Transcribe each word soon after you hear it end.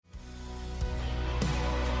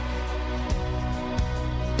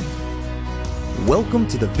Welcome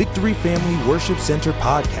to the Victory Family Worship Center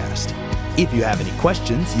podcast. If you have any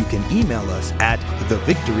questions, you can email us at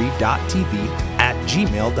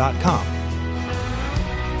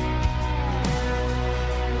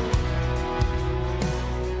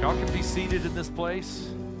thevictory.tv@gmail.com. Y'all can be seated in this place.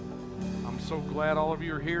 I'm so glad all of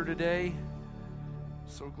you are here today.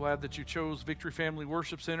 So glad that you chose Victory Family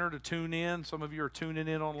Worship Center to tune in. Some of you are tuning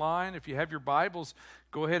in online. If you have your Bibles,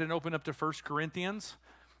 go ahead and open up to 1 Corinthians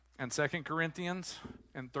and 2 Corinthians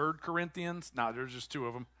and 3 Corinthians. No, there's just two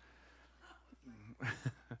of them.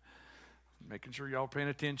 Making sure y'all paying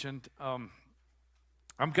attention.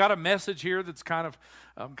 I've got a message here that's kind of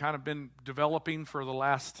been developing for the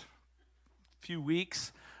last few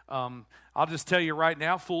weeks. I'll just tell you right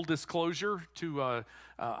now, full disclosure,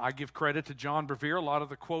 I give credit to John Bevere. A lot of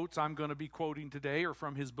the quotes I'm going to be quoting today are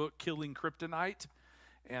from his book, Killing Kryptonite.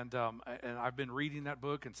 And I've been reading that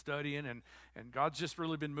book and studying, and God's just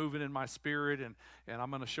really been moving in my spirit, and I'm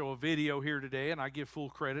going to show a video here today, and I give full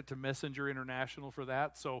credit to Messenger International for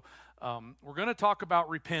that. So we're going to talk about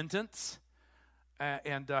repentance,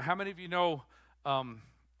 and how many of you know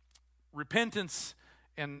repentance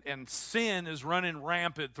and sin is running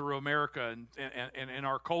rampant through America and in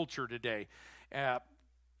our culture today.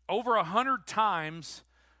 Over 100 times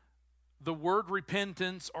the word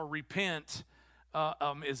repentance or repent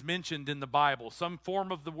is mentioned in the Bible. Some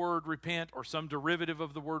form of the word repent or some derivative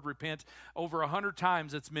of the word repent. Over 100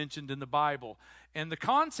 times it's mentioned in the Bible. And the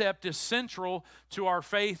concept is central to our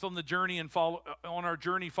faith on the journey on our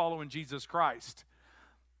journey following Jesus Christ.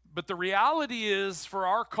 But the reality is, for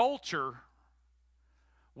our culture,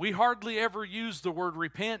 we hardly ever use the word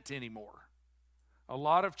repent anymore. A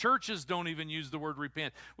lot of churches don't even use the word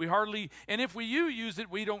repent. And if we use it,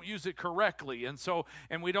 we don't use it correctly. And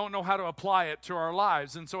we don't know how to apply it to our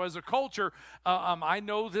lives. And so as a culture, I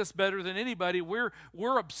know this better than anybody, we're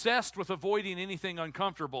obsessed with avoiding anything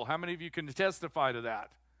uncomfortable. How many of you can testify to that?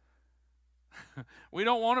 We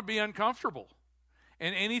don't want to be uncomfortable.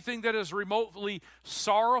 And anything that is remotely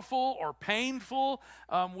sorrowful or painful,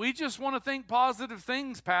 we just want to think positive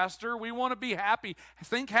things, Pastor. We want to be happy.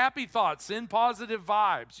 Think happy thoughts, send positive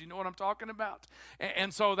vibes. You know what I'm talking about?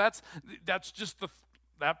 And so that's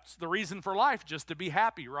the reason for life, just to be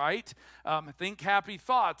happy, right? Think happy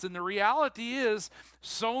thoughts. And the reality is,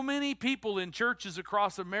 so many people in churches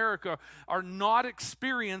across America are not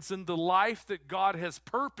experiencing the life that God has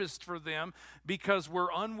purposed for them because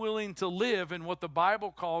we're unwilling to live in what the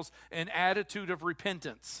Bible calls an attitude of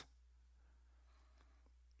repentance.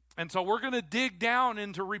 And so we're going to dig down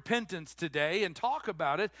into repentance today and talk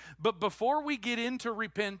about it. But before we get into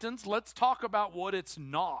repentance, let's talk about what it's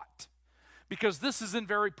not. Because this is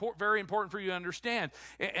very important for you to understand.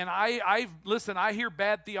 And I hear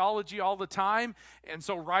bad theology all the time. And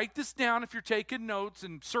so write this down if you're taking notes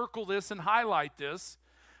and circle this and highlight this.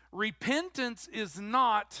 Repentance is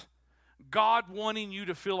not God wanting you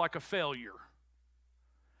to feel like a failure.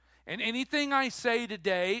 And anything I say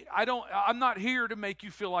today, I'm not here to make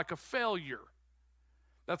you feel like a failure.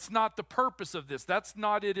 That's not the purpose of this. That's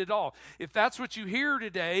not it at all. If that's what you hear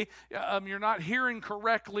today, you're not hearing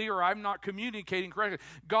correctly, or I'm not communicating correctly.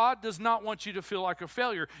 God does not want you to feel like a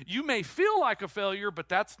failure. You may feel like a failure, but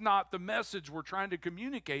that's not the message we're trying to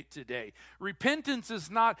communicate today. Repentance is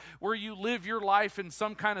not where you live your life in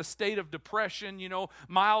some kind of state of depression,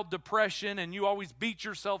 mild depression, and you always beat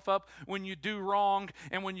yourself up when you do wrong.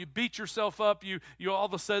 And when you beat yourself up, you all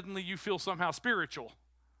of a sudden you feel somehow spiritual.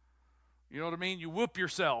 You know what I mean? You whoop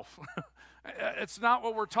yourself. It's not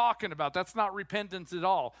what we're talking about. That's not repentance at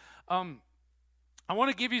all. I want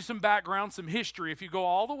to give you some background, some history. If you go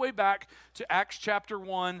all the way back to Acts chapter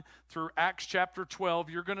 1 through Acts chapter 12,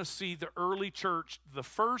 you're going to see the early church, the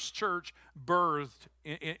first church birthed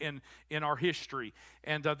in our history.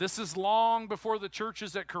 And this is long before the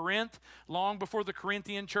churches at Corinth, long before the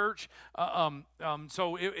Corinthian church.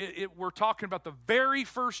 So we're talking about the very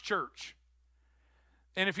first church.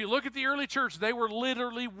 And if you look at the early church, they were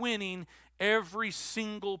literally winning every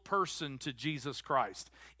single person to Jesus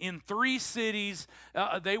Christ. In 3 cities,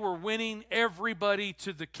 they were winning everybody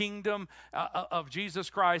to the kingdom of Jesus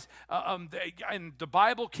Christ. And the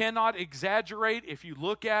Bible cannot exaggerate. If you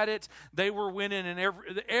look at it, they were winning, and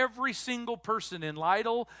every single person in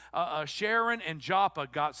Lytle, Sharon, and Joppa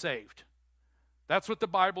got saved. That's what the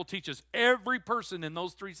Bible teaches. Every person in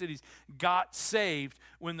those 3 cities got saved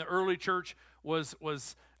when the early church was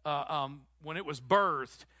when it was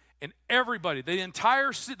birthed. And everybody,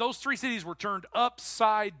 those 3 cities were turned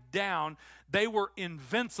upside down. They were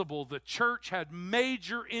invincible. The church had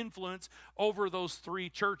major influence over those 3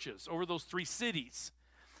 churches, over those 3 cities.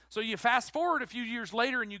 So you fast forward a few years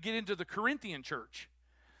later and you get into the Corinthian church.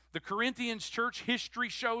 The Corinthians church history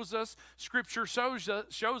shows us, Scripture shows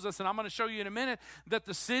us, and I'm going to show you in a minute, that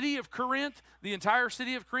the city of Corinth, the entire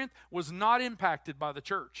city of Corinth, was not impacted by the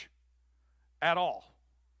church at all.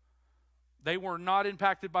 They were not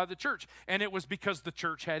impacted by the church, and it was because the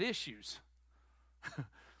church had issues.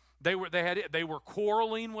 They were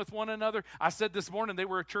quarreling with one another. I said this morning they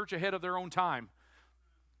were a church ahead of their own time.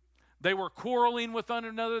 They were quarreling with one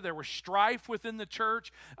another. There was strife within the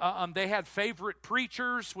church. They had favorite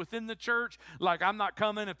preachers within the church. Like, I'm not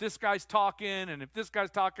coming if this guy's talking, and if this guy's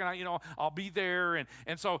talking, I'll be there.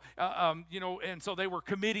 And so they were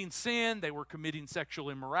committing sin. They were committing sexual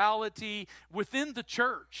immorality within the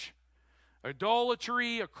church,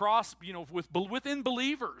 idolatry across, within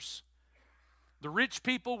believers. The rich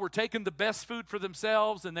people were taking the best food for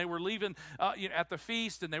themselves, and they were leaving at the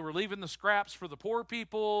feast, and they were leaving the scraps for the poor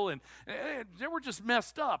people, and they were just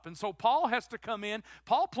messed up. And so Paul has to come in.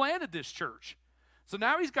 Paul planted this church. So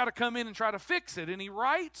now he's got to come in and try to fix it. And he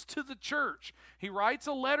writes to the church. He writes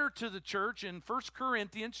a letter to the church in 1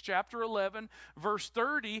 Corinthians chapter 11, verse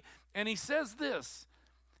 30, and he says this.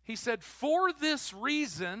 He said, "For this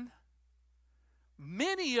reason,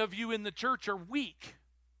 many of you in the church are weak."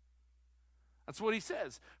 That's what he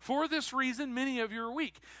says. For this reason, many of you are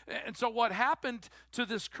weak. And so what happened to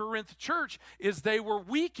this Corinth church is they were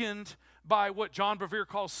weakened by what John Bevere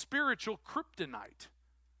calls spiritual kryptonite.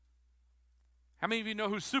 How many of you know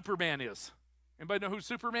who Superman is? Anybody know who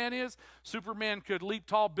Superman is? Superman could leap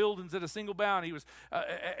tall buildings at a single bound. He was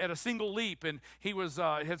at a single leap, and he was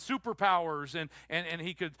had superpowers, and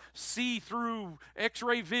he could see through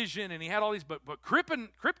X-ray vision, and he had all these. But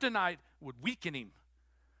kryptonite would weaken him.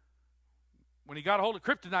 When he got a hold of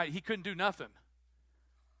kryptonite, he couldn't do nothing.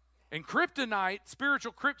 And kryptonite,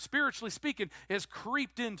 spiritually speaking, has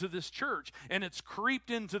creeped into this church, and it's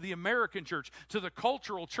creeped into the American church, to the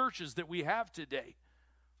cultural churches that we have today.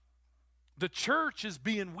 The church is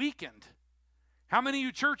being weakened. How many of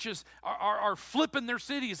you churches are flipping their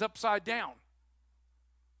cities upside down?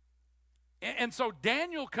 And so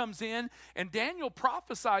Daniel comes in, and Daniel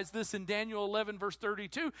prophesies this in Daniel 11, verse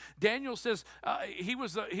 32. Daniel says,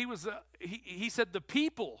 he said, the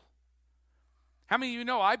people. How many of you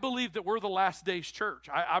know, I believe that we're the last days church.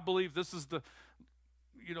 I believe this is the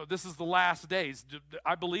last days.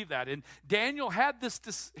 I believe that. And Daniel had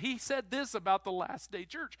he said this about the last day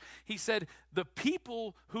church. He said, the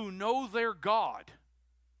people who know their God.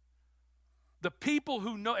 The people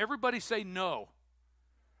who know, everybody say no.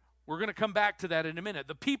 We're going to come back to that in a minute.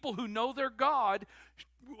 The people who know their God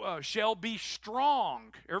shall be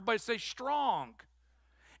strong. Everybody say strong.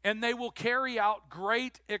 And they will carry out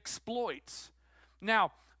great exploits.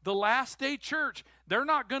 Now, the last day church, they're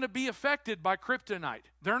not going to be affected by kryptonite.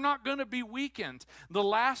 They're not going to be weakened. The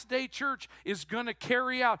last day church is going to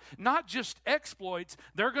carry out not just exploits,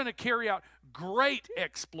 they're going to carry out great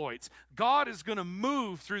exploits. God is going to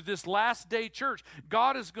move through this last day church.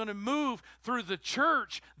 God is going to move through the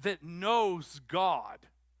church that knows God.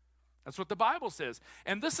 That's what the Bible says.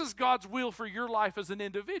 And this is God's will for your life as an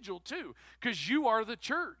individual too, because you are the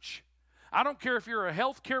church. I don't care if you're a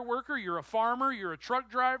healthcare worker, you're a farmer, you're a truck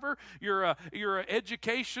driver, you're an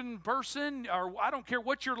education person, or I don't care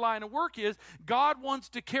what your line of work is. God wants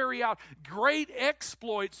to carry out great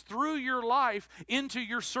exploits through your life into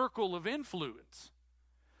your circle of influence,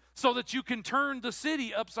 so that you can turn the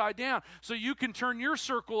city upside down, so you can turn your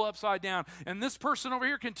circle upside down, and this person over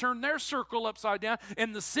here can turn their circle upside down,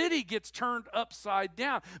 and the city gets turned upside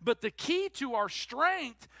down. But the key to our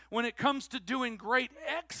strength when it comes to doing great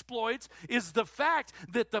exploits is the fact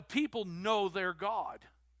that the people know their God.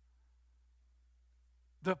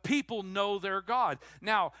 The people know their God.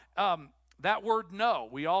 Now, that word know,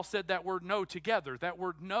 we all said that word know together. That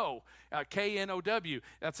word know, K-N-O-W,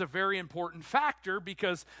 that's a very important factor,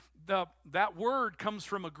 because that word comes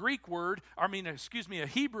from a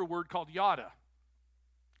Hebrew word called yada.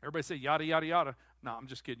 Everybody say yada, yada, yada. No, I'm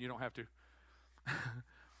just kidding. You don't have to.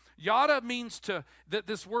 Yada means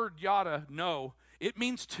this word yada, know, it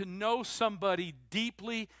means to know somebody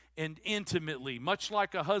deeply and intimately, much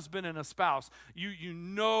like a husband and a spouse. You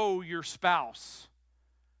know your spouse.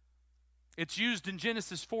 It's used in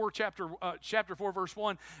Genesis 4, chapter 4, verse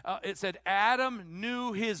 1. It said, Adam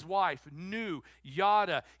knew his wife,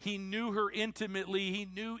 yada. He knew her intimately. He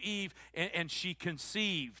knew Eve, and she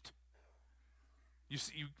conceived.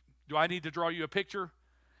 Do I need to draw you a picture?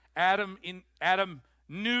 Adam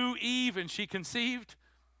knew Eve, and she conceived.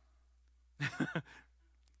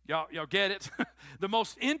 Y'all get it? The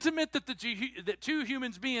most intimate that two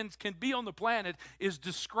human beings can be on the planet is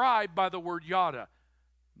described by the word yada.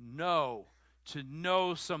 Know. to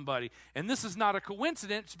know somebody. And this is not a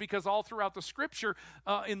coincidence, because all throughout the Scripture,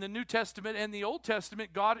 in the New Testament and the Old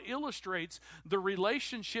Testament, God illustrates the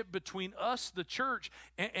relationship between us, the church,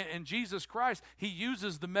 and Jesus Christ. He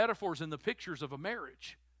uses the metaphors and the pictures of a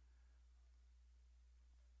marriage.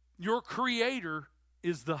 Your Creator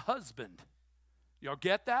is the husband. Y'all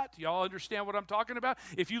get that? Y'all understand what I'm talking about?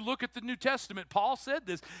 If you look at the New Testament, Paul said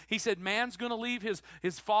this. He said, man's going to leave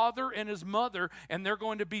his father and his mother, and they're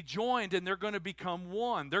going to be joined, and they're going to become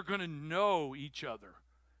one. They're going to know each other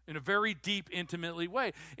in a very deep, intimately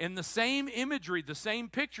way. And the same imagery, the same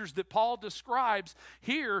pictures that Paul describes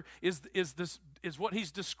here is what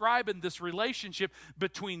he's describing, this relationship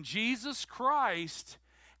between Jesus Christ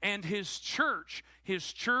and his church.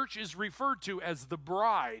 His church is referred to as the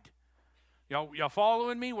bride. Y'all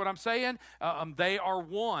following me, what I'm saying? They are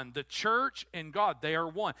one. The church and God, they are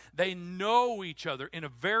one. They know each other in a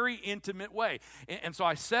very intimate way. And so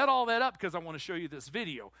I set all that up because I want to show you this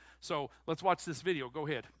video. So let's watch this video. Go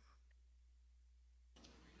ahead.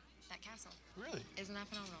 That castle. Really? Isn't that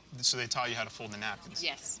phenomenal? So they taught you how to fold the napkins?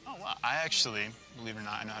 Yes. Oh, wow. I actually, believe it or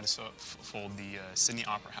not, I know how to fold the Sydney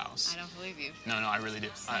Opera House. I don't believe you. No, I really do.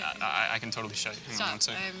 I can totally show you. Hang on one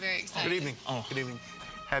Stop. second. I'm very excited. Good evening. Oh. Good evening.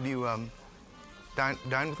 Have you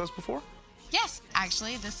dined with us before? Yes,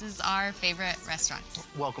 actually, this is our favorite restaurant.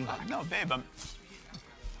 Welcome back. No, babe, I'm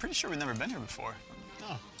pretty sure we've never been here before.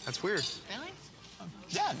 No. That's weird. Really?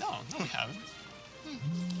 Yeah, no, we haven't.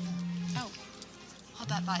 Oh, hold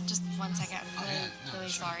that thought just 1 second. I'm really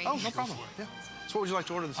sorry. Oh, no problem. Yeah. So what would you like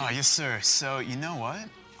to order this evening? Yes, sir. So, you know what?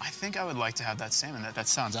 I think I would like to have that salmon. That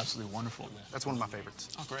sounds absolutely wonderful. That's one of my favorites.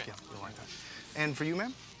 Oh, great. Yeah, you'll like that. And for you,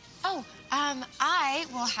 ma'am? Oh, I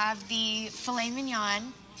will have the filet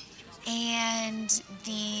mignon and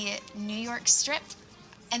the New York strip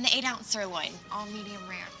and the 8-ounce sirloin. All medium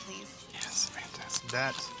rare, please. Yes, fantastic.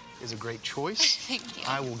 That is a great choice. Thank you.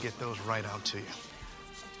 I will get those right out to you.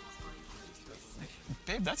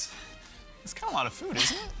 Babe, that's kind of a lot of food,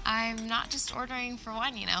 isn't it? I'm not just ordering for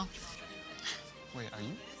one, you know. Wait,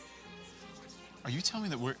 are you telling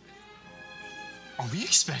me that are we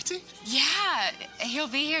expecting? Yeah, he'll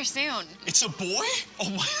be here soon. It's a boy? Oh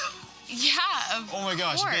my. Yeah, of Oh my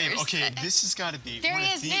gosh, course. babe. Okay, this has got to be. There one he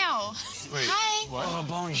of is the- now. Wait. Hi. What? Oh,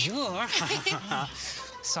 bonjour.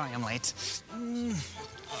 Sorry I'm late.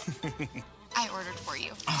 I ordered for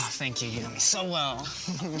you. Oh, thank you. You know me so well.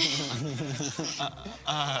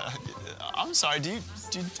 I'm sorry. Do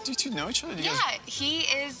you two know each other? Do you Yeah, guys- he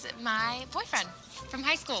is my boyfriend from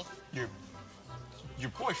high school. Your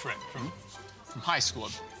boyfriend from high school.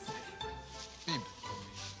 Babe,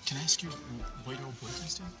 can I ask you what your old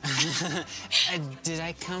boyfriend's doing? Did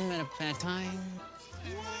I come at a bad time?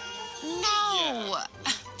 No.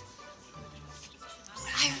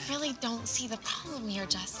 I really don't see the problem here,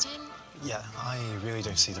 Justin. Yeah, I really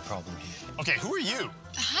don't see the problem here. Okay, who are you?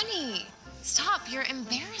 Honey, stop. You're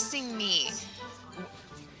embarrassing me.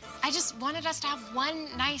 I just wanted us to have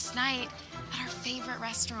one nice night at our favorite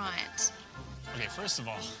restaurant. Okay, first of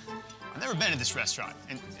all, I've never been to this restaurant.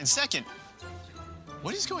 And second,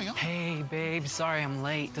 what is going on? Hey, babe. Sorry I'm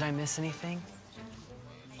late. Did I miss anything?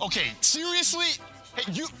 Okay, seriously?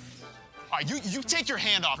 Hey, you... All right, you take your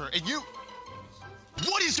hand off her, and you...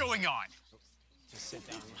 What is going on? Just sit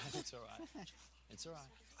down. It's all right. It's all right.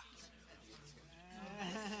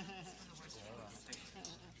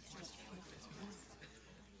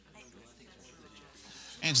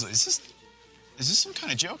 Angela, is this some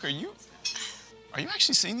kind of joke? Are you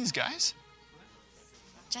actually seeing these guys?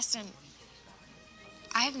 Justin,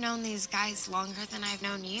 I've known these guys longer than I've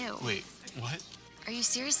known you. Wait, what? Are you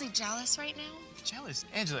seriously jealous right now? Jealous?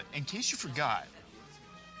 Angela, in case you forgot,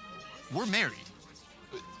 we're married.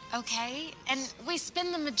 Okay, and we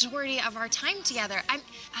spend the majority of our time together.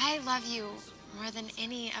 I love you more than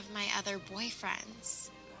any of my other boyfriends.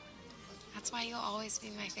 That's why you'll always be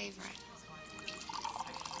my favorite.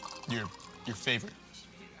 Your favorite.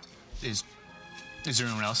 Is there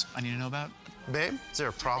anyone else I need to know about? Babe, is there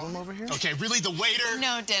a problem over here? Okay, really, the waiter?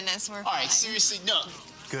 No, Dennis, we're All fine. right, seriously, no.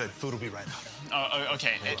 Good. Food will be right out.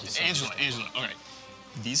 Okay, Angela, all right.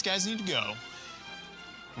 These guys need to go,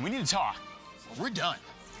 and we need to talk. We're done.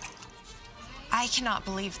 I cannot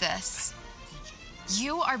believe this.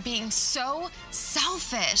 You are being so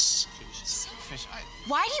selfish. Selfish.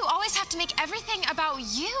 Why do you always have to make everything about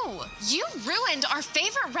you? You ruined our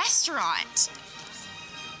favorite restaurant.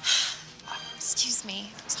 Excuse me,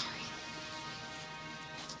 I'm sorry.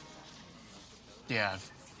 Yeah,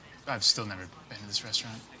 I've still never been to this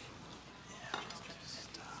restaurant.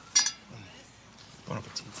 Bon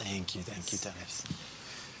appetit. Thank you, Dennis.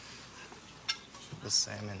 The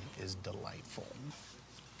salmon is delightful.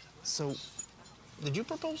 So, Did you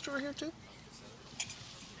propose to her here too?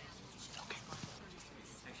 Okay.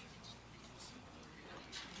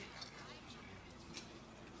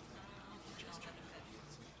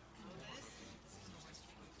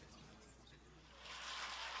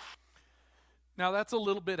 Now, that's a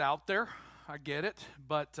little bit out there. I get it.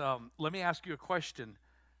 But let me ask you a question.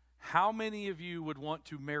 How many of you would want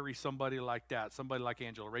to marry somebody like that, somebody like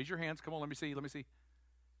Angela? Raise your hands. Come on, let me see.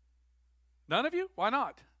 None of you? Why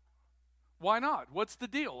not? Why not? What's the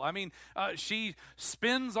deal? I mean, she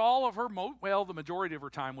spends all of her, the majority of her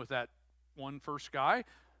time with that one first guy.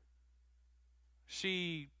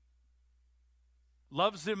 She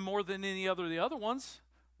loves him more than any other of the other ones.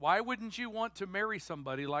 Why wouldn't you want to marry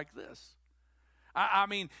somebody like this? I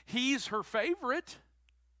mean, he's her favorite,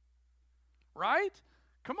 right?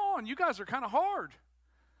 Come on, you guys are kind of hard.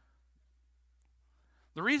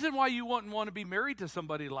 The reason why you wouldn't want to be married to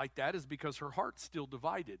somebody like that is because her heart's still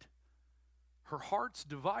divided. Her heart's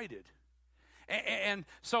divided. And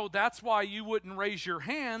so that's why you wouldn't raise your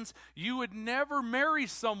hands. You would never marry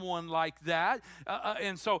someone like that.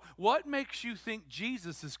 And so what makes you think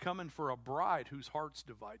Jesus is coming for a bride whose heart's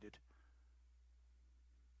divided?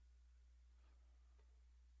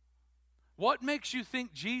 What makes you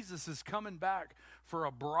think Jesus is coming back for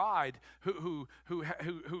a bride who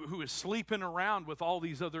is sleeping around with all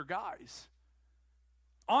these other guys?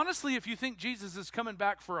 Honestly, if you think Jesus is coming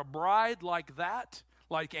back for a bride like that,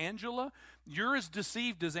 like Angela, you're as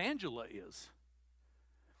deceived as Angela is.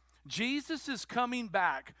 Jesus is coming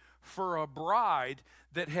back for a bride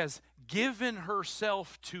that has given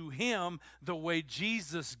herself to him the way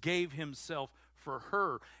Jesus gave himself for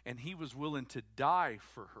her, and he was willing to die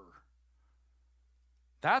for her.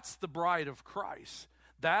 That's the bride of Christ.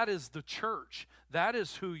 That is the church. That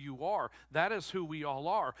is who you are. That is who we all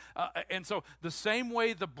are. And so the same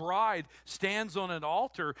way the bride stands on an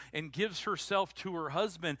altar and gives herself to her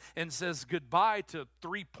husband and says goodbye to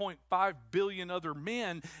 3.5 billion other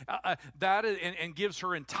men, and gives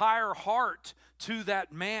her entire heart to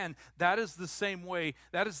that man, that is the same way,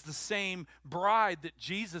 that is the same bride that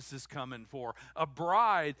Jesus is coming for. A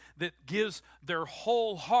bride that gives their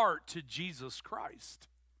whole heart to Jesus Christ.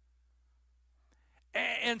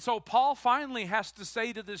 And so Paul finally has to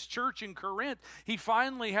say to this church in Corinth, he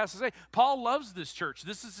finally has to say, Paul loves this church.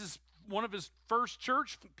 This is one of his first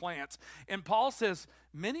church plants. And Paul says,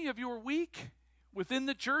 many of you are weak. Within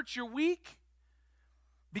the church, you're weak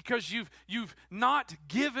because you've not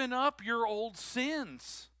given up your old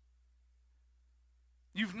sins.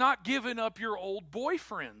 You've not given up your old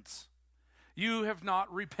boyfriends. You have not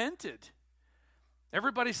repented.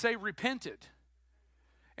 Everybody say repented.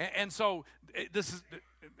 And so this is,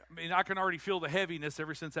 I mean, I can already feel the heaviness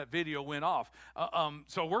ever since that video went off.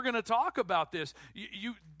 So we're going to talk about this.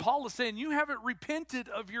 Paul is saying you haven't repented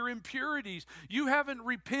of your impurities. You haven't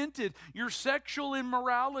repented your sexual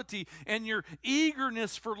immorality and your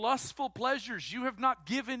eagerness for lustful pleasures. You have not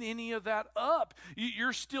given any of that up.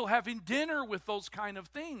 You're still having dinner with those kind of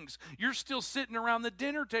things. You're still sitting around the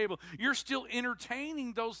dinner table. You're still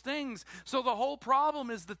entertaining those things. So the whole problem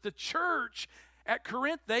is that the church at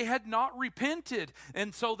Corinth, they had not repented,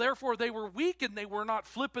 and so therefore they were weak and they were not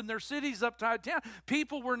flipping their cities upside down.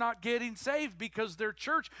 People were not getting saved because their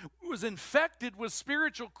church was infected with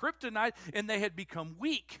spiritual kryptonite and they had become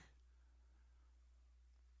weak.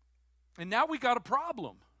 And now we got a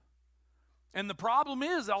problem. And the problem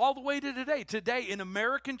is all the way to today. Today in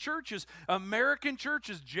American churches,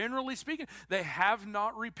 generally speaking, they have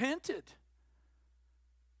not repented.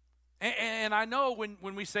 And I know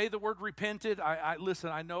when we say the word repented,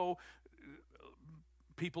 I know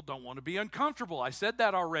people don't want to be uncomfortable. I said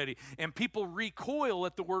that already. And people recoil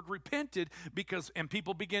at the word repented and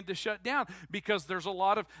people begin to shut down because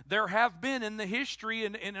there have been in the history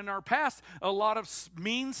and in our past a lot of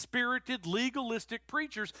mean-spirited, legalistic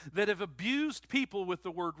preachers that have abused people with the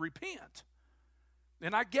word repent.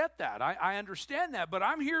 And I get that. I understand that. But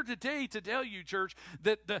I'm here today to tell you, church,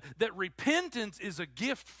 that repentance is a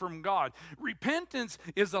gift from God. Repentance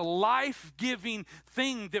is a life-giving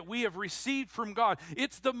thing that we have received from God.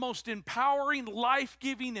 It's the most empowering,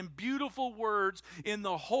 life-giving, and beautiful words in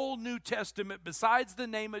the whole New Testament besides the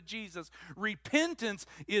name of Jesus. Repentance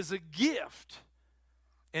is a gift.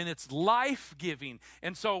 And it's life-giving.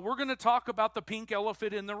 And so we're going to talk about the pink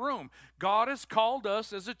elephant in the room. God has called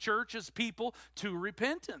us as a church, as people, to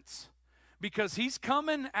repentance. Because he's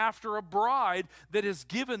coming after a bride that has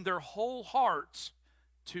given their whole hearts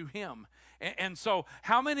to him. And so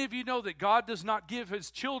how many of you know that God does not give his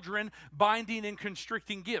children binding and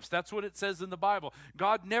constricting gifts? That's what it says in the Bible.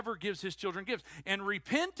 God never gives his children gifts. And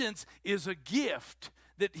repentance is a gift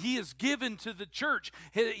that he has given to the church.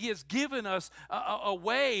 He has given us a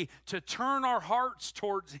way to turn our hearts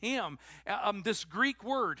towards him. This Greek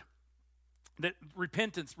word, that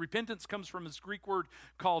repentance comes from this Greek word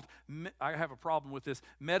called, I have a problem with this,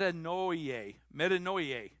 metanoia.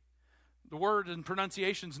 The word and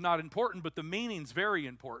pronunciation is not important, but the meaning's very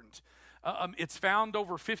important. It's found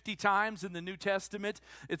over 50 times in the New Testament.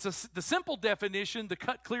 The simple definition, the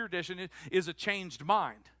cut clear definition, is a changed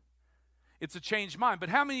mind. It's a changed mind. But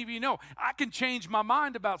how many of you know I can change my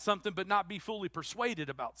mind about something but not be fully persuaded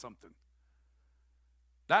about something?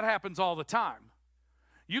 That happens all the time.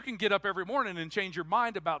 You can get up every morning and change your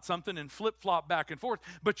mind about something and flip-flop back and forth,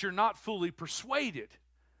 but you're not fully persuaded.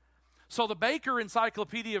 So the Baker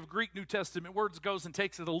Encyclopedia of Greek New Testament Words goes and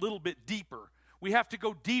takes it a little bit deeper. We have to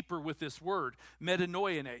go deeper with this word,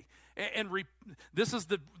 metanoia. And this is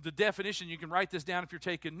the definition. You can write this down if you're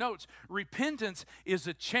taking notes. Repentance is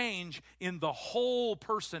a change in the whole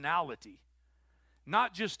personality,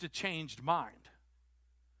 not just a changed mind.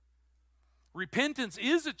 Repentance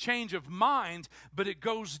is a change of mind, but it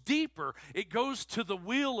goes deeper. It goes to the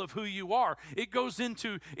will of who you are. It goes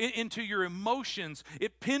into your emotions.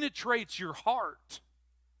 It penetrates your heart.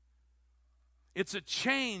 It's a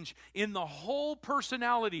change in the whole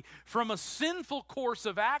personality from a sinful course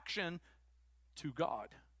of action to God.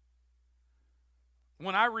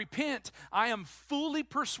 When I repent, I am fully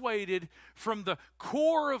persuaded from the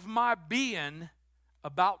core of my being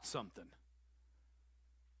about something.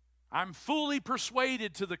 I'm fully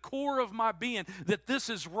persuaded to the core of my being that this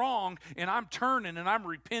is wrong, and I'm turning and I'm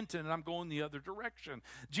repenting and I'm going the other direction.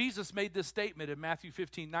 Jesus made this statement in Matthew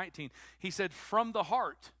 15:19. He said, from the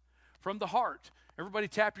heart, everybody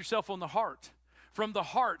tap yourself on the heart. From the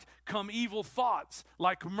heart come evil thoughts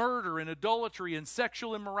like murder and adultery and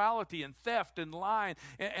sexual immorality and theft and lying,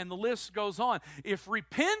 and the list goes on. If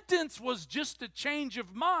repentance was just a change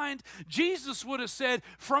of mind, Jesus would have said,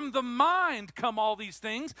 from the mind come all these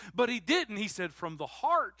things, but he didn't. He said, from the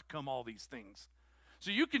heart come all these things.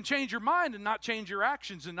 So you can change your mind and not change your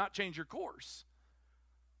actions and not change your course.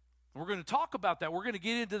 We're going to talk about that. We're going to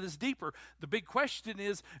get into this deeper. The big question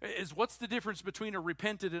is what's the difference between a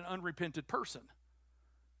repented and unrepented person?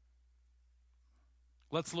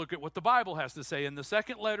 Let's look at what the Bible has to say. In the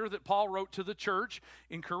second letter that Paul wrote to the church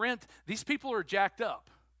in Corinth, these people are jacked up.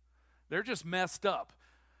 They're just messed up.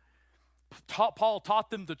 Paul taught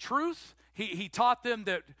them the truth. He taught them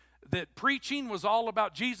that preaching was all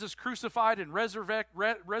about Jesus crucified and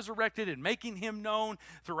resurrected and making him known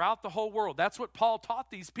throughout the whole world. That's what Paul taught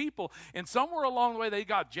these people. And somewhere along the way, they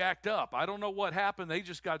got jacked up. I don't know what happened. They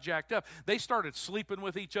just got jacked up. They started sleeping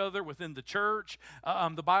with each other within the church.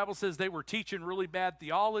 The Bible says they were teaching really bad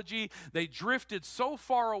theology. They drifted so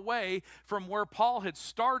far away from where Paul had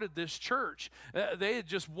started this church. They had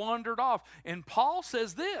just wandered off. And Paul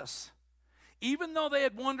says this. Even though they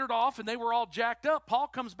had wandered off and they were all jacked up, Paul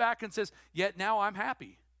comes back and says, yet now I'm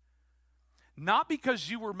happy. Not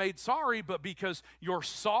because you were made sorry, but because your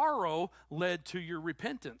sorrow led to your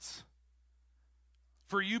repentance.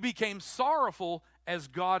 For you became sorrowful as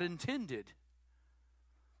God intended.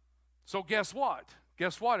 So guess what?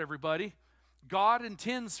 Guess what, everybody? God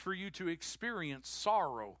intends for you to experience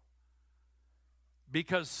sorrow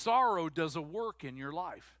because sorrow does a work in your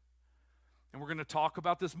life. And we're going to talk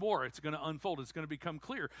about this more. It's going to unfold. It's going to become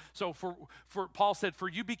clear. So for Paul said, for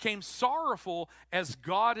you became sorrowful as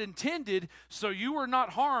God intended, so you were not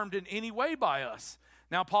harmed in any way by us.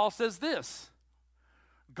 Now Paul says this,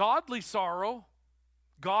 godly sorrow,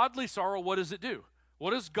 what does it do?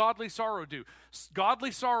 What does godly sorrow do?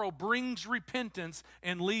 Godly sorrow brings repentance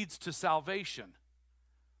and leads to salvation.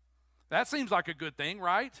 That seems like a good thing,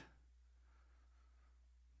 right?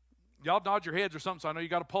 Y'all nod your heads or something, so I know you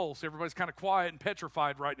got a pulse. Everybody's kind of quiet and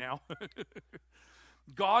petrified right now.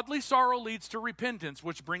 Godly sorrow leads to repentance,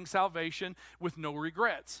 which brings salvation with no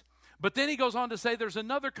regrets. But then he goes on to say there's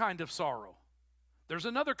another kind of sorrow. There's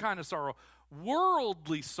another kind of sorrow.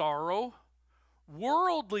 Worldly sorrow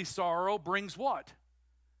brings what?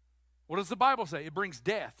 What does the Bible say? It brings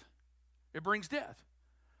death. It brings death.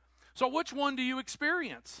 So which one do you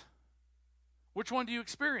experience? Which one do you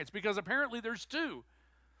experience? Because apparently there's two.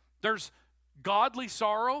 There's godly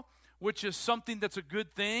sorrow, which is something that's a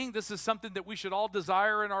good thing. This is something that we should all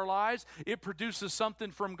desire in our lives. It produces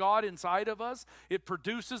something from God inside of us. It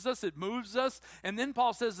produces us. It moves us. And then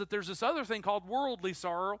Paul says that there's this other thing called worldly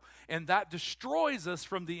sorrow, and that destroys us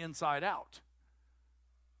from the inside out.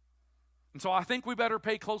 And so I think we better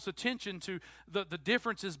pay close attention to the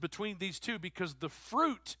differences between these two, because the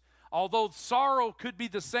fruit, although sorrow could be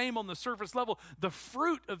the same on the surface level, the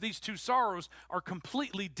fruit of these two sorrows are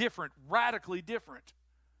completely different, radically different.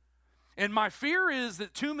 And my fear is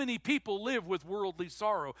that too many people live with worldly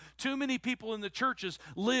sorrow. Too many people in the churches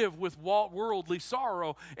live with worldly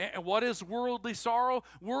sorrow. And what is worldly sorrow?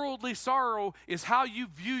 Worldly sorrow is how you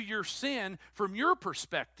view your sin from your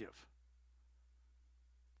perspective.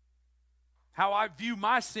 How I view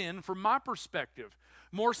my sin from my perspective.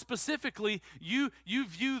 More specifically, you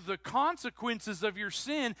view the consequences of your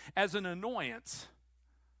sin as an annoyance.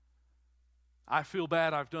 I feel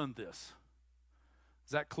bad I've done this.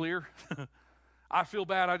 Is that clear? I feel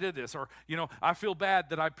bad I did this. Or, I feel bad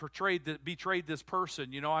that I betrayed this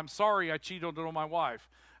person. I'm sorry I cheated on my wife.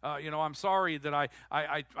 I'm sorry that I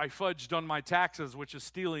fudged on my taxes, which is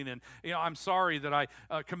stealing. And, I'm sorry that I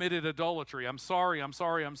committed adultery. I'm sorry. I'm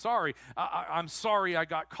sorry I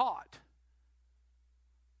got caught.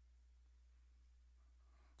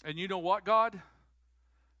 And you know what, God?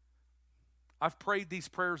 I've prayed these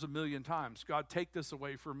prayers 1,000,000 times. God, take this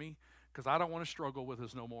away from me, because I don't want to struggle with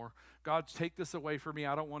this no more. God, take this away from me.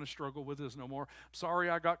 I don't want to struggle with this no more. I'm sorry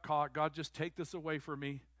I got caught. God, just take this away from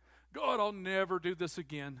me. God, I'll never do this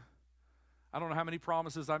again. I don't know how many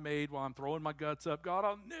promises I made while I'm throwing my guts up. God,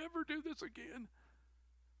 I'll never do this again.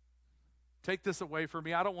 Take this away from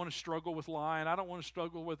me. I don't want to struggle with lying. I don't want to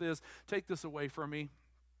struggle with this. Take this away from me.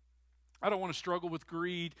 I don't want to struggle with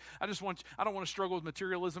greed. I don't want to struggle with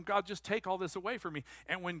materialism. God, just take all this away from me.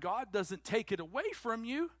 And when God doesn't take it away from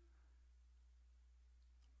you,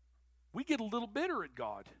 we get a little bitter at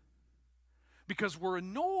God because we're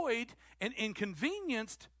annoyed and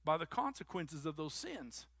inconvenienced by the consequences of those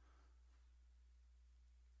sins.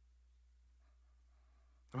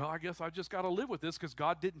 Well, I guess I just got to live with this because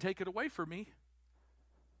God didn't take it away from me.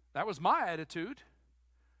 That was my attitude.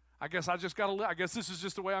 I guess I just got to live. I guess this is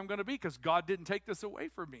just the way I'm going to be because God didn't take this away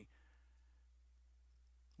from me.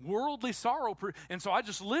 Worldly sorrow, and so I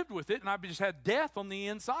just lived with it, and I just had death on the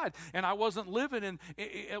inside, and I wasn't living and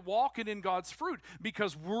walking in God's fruit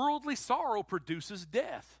because worldly sorrow produces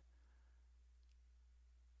death.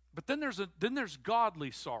 But then there's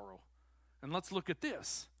godly sorrow, and let's look at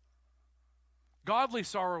this. Godly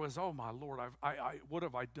sorrow is, oh my Lord, what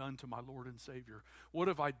have I done to my Lord and Savior? What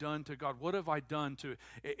have I done to God? What have I done to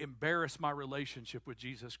embarrass my relationship with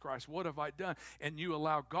Jesus Christ? What have I done? And you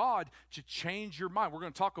allow God to change your mind. We're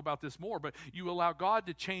going to talk about this more, but you allow God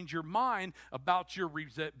to change your mind about your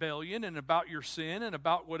rebellion and about your sin and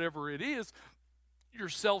about whatever it is, your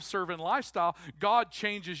self-serving lifestyle. God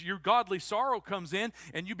changes, your godly sorrow comes in,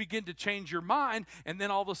 and you begin to change your mind, and then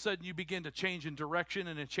all of a sudden you begin to change in direction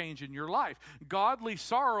and a change in your life. Godly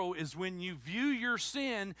sorrow is when you view your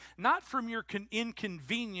sin not from your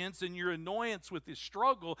inconvenience and your annoyance with the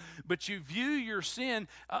struggle, but you view your sin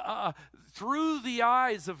through the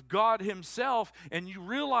eyes of God himself, and you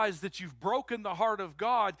realize that you've broken the heart of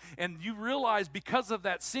God, and you realize because of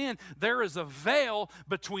that sin, there is a veil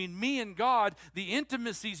between me and God. The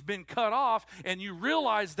intimacy's been cut off, and you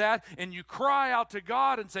realize that, and you cry out to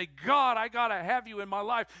God and say, God, I got to have you in my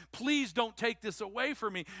life. Please don't take this away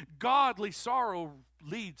from me. Godly sorrow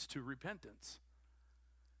leads to repentance.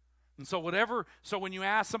 And so when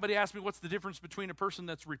somebody asks me what's the difference between a person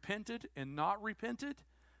that's repented and not repented,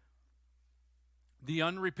 the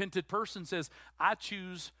unrepented person says, I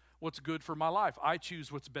choose what's good for my life. I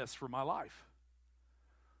choose what's best for my life.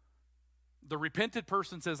 The repented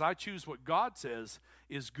person says, I choose what God says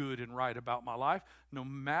is good and right about my life, no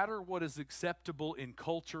matter what is acceptable in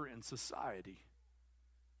culture and society.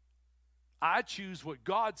 I choose what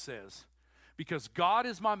God says because God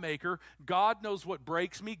is my maker. God knows what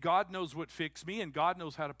breaks me. God knows what fixes me, and God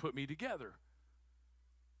knows how to put me together.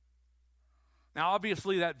 Now,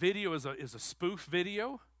 obviously, that video is a spoof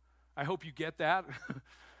video. I hope you get that.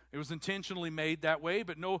 It was intentionally made that way,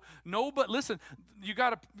 but but listen, you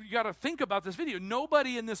gotta think about this video.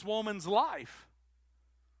 Nobody in this woman's life,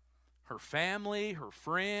 her family, her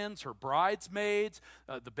friends, her bridesmaids,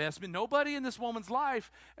 the best men, nobody in this woman's life,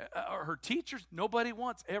 her teachers, nobody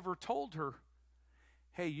once ever told her,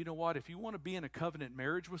 hey, you know what? If you want to be in a covenant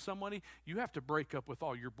marriage with somebody, you have to break up with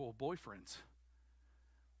all your boyfriends.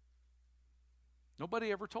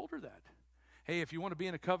 Nobody ever told her that. Hey, if you want to be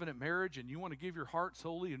in a covenant marriage and you want to give your heart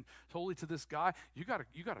solely to this guy, you got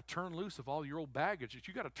to turn loose of all your old baggage.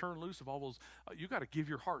 You got to turn loose of all those. You got to give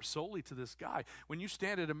your heart solely to this guy. When you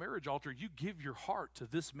stand at a marriage altar, you give your heart to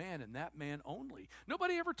this man and that man only.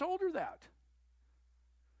 Nobody ever told her that.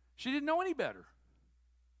 She didn't know any better.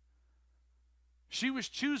 She was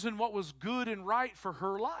choosing what was good and right for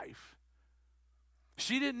her life.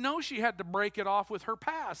 She didn't know she had to break it off with her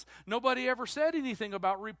past. Nobody ever said anything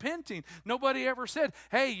about repenting. Nobody ever said,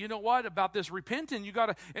 hey, you know what, about this repenting,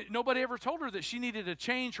 nobody ever told her that she needed to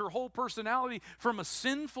change her whole personality from a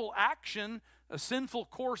sinful action, a sinful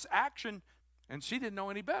course action, and she didn't know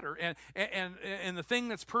any better. And the thing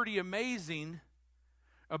that's pretty amazing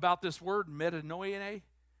about this word metanoia,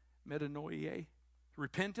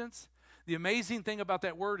 repentance, the amazing thing about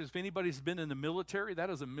that word is if anybody's been in the military, that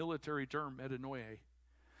is a military term, metanoia.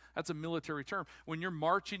 That's a military term. When you're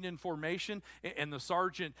marching in formation and the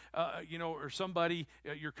sergeant, or somebody,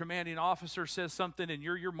 your commanding officer says something and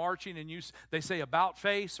you're marching and they say about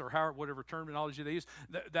face or whatever terminology they use,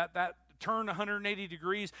 that turn 180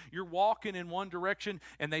 degrees, you're walking in one direction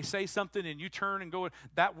and they say something and you turn and go,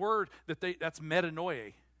 that word, that's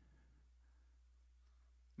metanoia.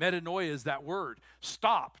 Metanoia is that word.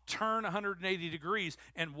 Stop, turn 180 degrees,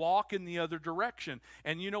 and walk in the other direction.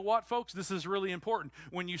 And you know what, folks? This is really important.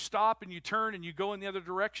 When you stop and you turn and you go in the other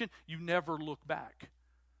direction, you never look back.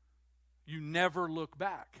 You never look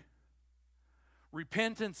back.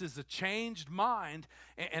 Repentance is a changed mind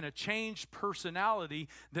and a changed personality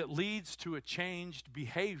that leads to a changed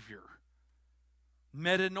behavior.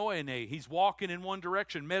 Metanoia, he's walking in one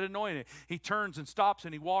direction. Metanoia, he turns and stops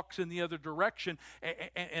and he walks in the other direction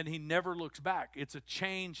and he never looks back. It's a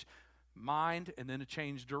changed mind and then a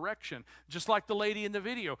changed direction. Just like the lady in the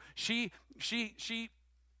video. The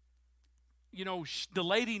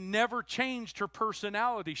lady never changed her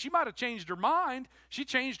personality. She might have changed her mind. She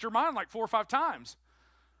changed her mind like 4 or 5 times.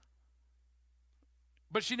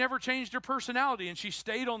 But she never changed her personality, and she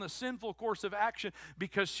stayed on the sinful course of action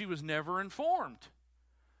because she was never informed.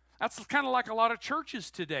 That's kind of like a lot of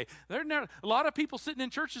churches today. A lot of people sitting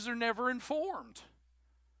in churches are never informed.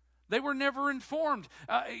 They were never informed,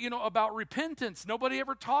 about repentance. Nobody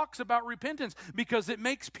ever talks about repentance because it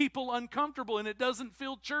makes people uncomfortable and it doesn't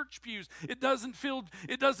fill church pews. It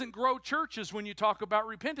doesn't grow churches when you talk about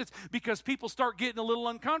repentance because people start getting a little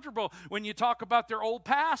uncomfortable when you talk about their old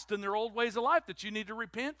past and their old ways of life, that you need to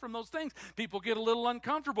repent from those things. People get a little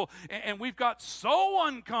uncomfortable. And we've got so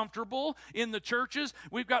uncomfortable in the churches,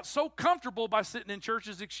 we've got so comfortable by sitting in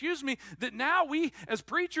churches, that now we, as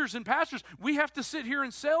preachers and pastors, we have to sit here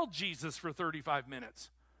and sell Jesus for 35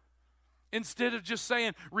 minutes instead of just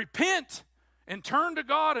saying repent and turn to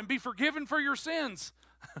God and be forgiven for your sins.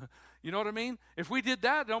 You know what I mean? If we did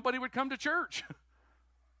that, nobody would come to church.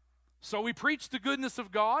 So we preach the goodness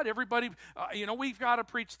of God. Everybody, we've got to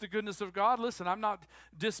preach the goodness of God. Listen, I'm not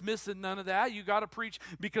dismissing none of that. You got to preach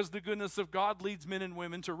because the goodness of God leads men and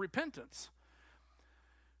women to repentance.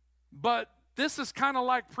 But this is kind of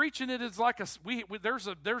like preaching it is like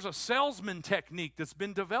there's a salesman technique that's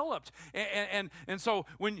been developed. And so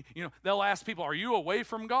when, they'll ask people, are you away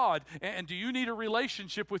from God? And do you need a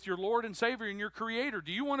relationship with your Lord and Savior and your Creator?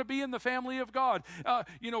 Do you want to be in the family of God?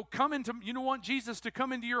 You want Jesus to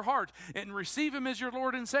come into your heart and receive Him as your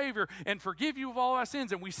Lord and Savior and forgive you of all our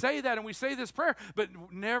sins. And we say that and we say this prayer, but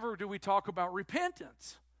never do we talk about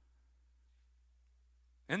repentance.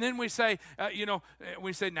 And then we say,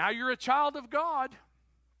 now you're a child of God.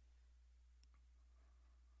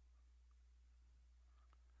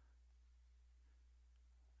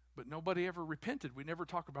 But nobody ever repented. We never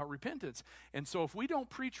talk about repentance. And so if we don't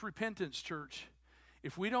preach repentance, church,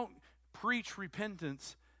 if we don't preach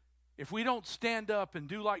repentance, if we don't stand up and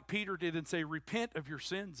do like Peter did and say, repent of your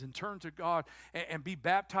sins and turn to God and be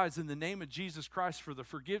baptized in the name of Jesus Christ for the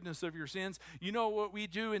forgiveness of your sins, you know what we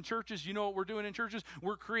do in churches? You know what we're doing in churches?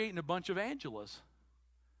 We're creating a bunch of Angelas.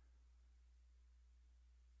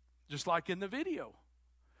 Just like in the video,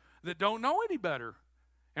 that don't know any better.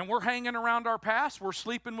 And we're hanging around our past. We're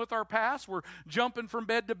sleeping with our past. We're jumping from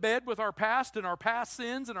bed to bed with our past and our past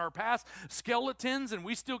sins and our past skeletons, and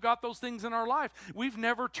we still got those things in our life. We've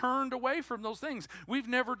never turned away from those things. We've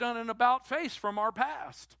never done an about face from our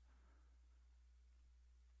past.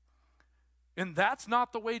 And that's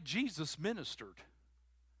not the way Jesus ministered.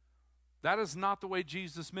 That is not the way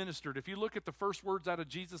Jesus ministered. If you look at the first words out of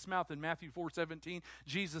Jesus' mouth in Matthew 4:17,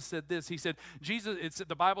 Jesus said this. He said,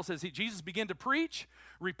 the Bible says, Jesus began to preach,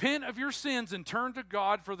 repent of your sins and turn to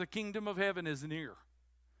God, for the kingdom of heaven is near.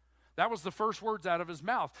 That was the first words out of his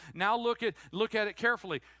mouth. Now look at it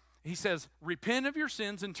carefully. He says, repent of your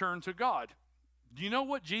sins and turn to God. Do you know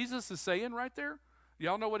what Jesus is saying right there?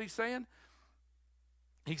 Y'all know what he's saying?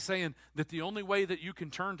 He's saying that the only way that you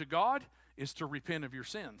can turn to God is to repent of your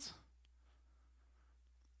sins.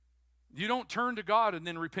 You don't turn to God and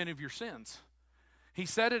then repent of your sins. He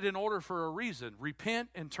said it in order for a reason. Repent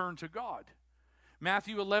and turn to God.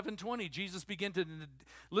 Matthew 11:20, Jesus began to,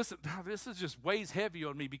 listen, this is just weighs heavy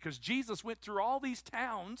on me because Jesus went through all these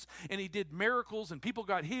towns and he did miracles and people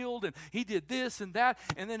got healed and he did this and that.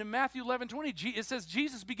 And then in Matthew 11:20, it says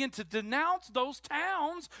Jesus began to denounce those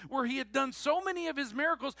towns where he had done so many of his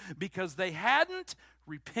miracles because they hadn't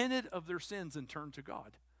repented of their sins and turned to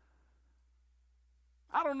God.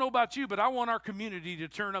 I don't know about you, but I want our community to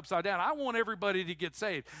turn upside down. I want everybody to get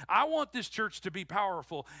saved. I want this church to be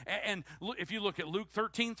powerful. And if you look at Luke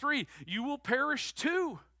 13:3, you will perish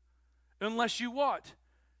too unless you what?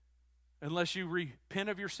 Unless you repent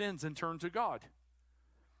of your sins and turn to God.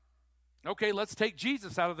 Okay, let's take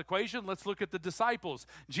Jesus out of the equation. Let's look at the disciples.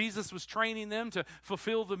 Jesus was training them to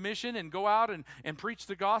fulfill the mission and go out and preach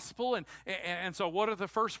the gospel. And so what are the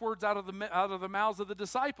first words out of the mouths of the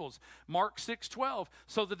disciples? Mark 6:12.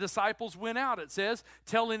 So the disciples went out, it says,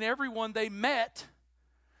 telling everyone they met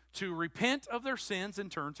to repent of their sins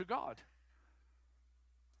and turn to God.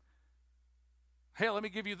 Hey, let me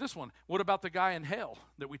give you this one. What about the guy in hell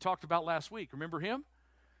that we talked about last week? Remember him?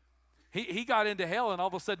 He got into hell and all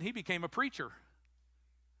of a sudden he became a preacher.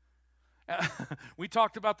 We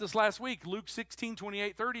talked about this last week, Luke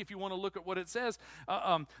 16:28-30, if you want to look at what it says.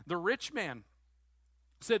 The rich man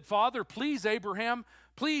said, Father,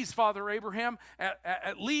 Father Abraham,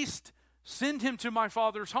 at least send him to my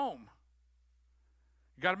father's home.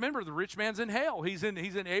 You got to remember, the rich man's in hell. He's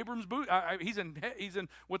in Abram's boot. He's in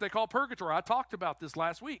what they call purgatory. I talked about this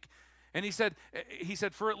last week. And he said,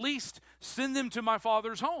 for at least send them to my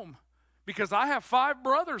father's home. Because I have 5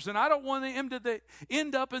 brothers, and I don't want them to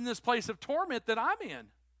end up in this place of torment that I'm in.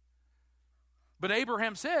 But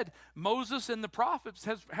Abraham said, Moses and the prophets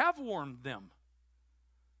have warned them.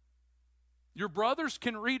 Your brothers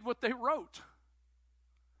can read what they wrote.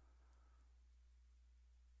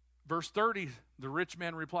 Verse 30, the rich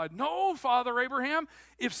man replied, No, Father Abraham,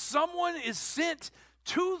 if someone is sent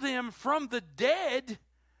to them from the dead,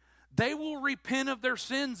 they will repent of their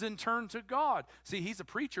sins and turn to God. See, he's a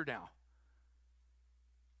preacher now.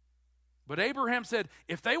 But Abraham said,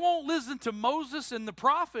 if they won't listen to Moses and the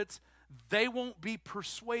prophets, they won't be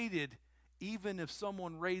persuaded even if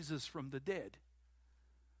someone raises from the dead.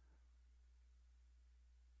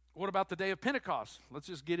 What about the day of Pentecost? Let's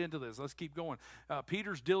just get into this. Let's keep going.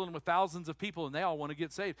 Peter's dealing with thousands of people, and they all want to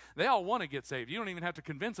get saved. They all want to get saved. You don't even have to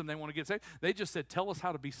convince them they want to get saved. They just said, tell us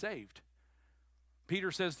how to be saved.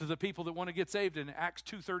 Peter says to the people that want to get saved in Acts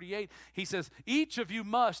 2:38, he says, each of you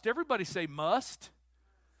must. Everybody say must.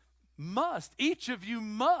 Must. Each of you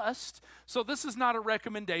must. So this is not a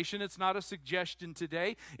recommendation. It's not a suggestion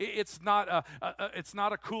today. It's not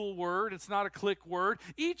a cool word. It's not a click word.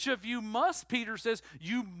 Each of you must, Peter says,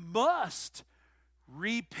 you must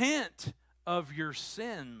repent of your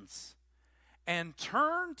sins and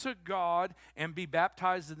turn to God and be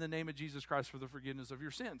baptized in the name of Jesus Christ for the forgiveness of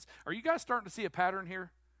your sins. Are you guys starting to see a pattern here?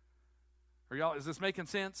 Is this making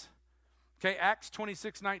sense? Okay, Acts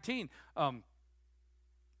 26:19.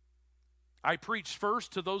 I preached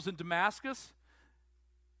first to those in Damascus,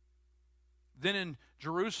 then in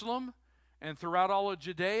Jerusalem, and throughout all of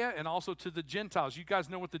Judea, and also to the Gentiles. You guys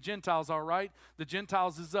know what the Gentiles are, right? The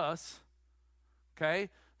Gentiles is us, okay?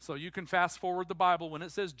 So you can fast forward the Bible. When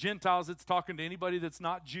it says Gentiles, it's talking to anybody that's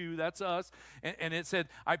not Jew. That's us. And it said,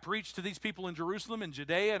 I preached to these people in Jerusalem and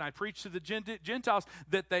Judea, and I preached to the Gentiles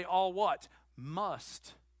that they all what?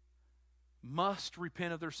 Must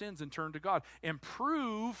repent of their sins and turn to God and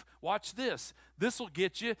prove, watch this will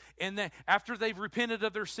get you, and then after they've repented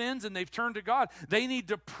of their sins and they've turned to God, they need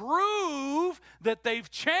to prove that they've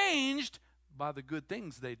changed by the good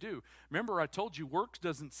things they do. Remember, I told you works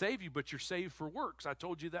doesn't save you, but you're saved for works. I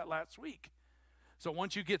told you that last week. So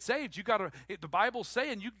once you get saved, the Bible's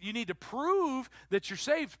saying you need to prove that you're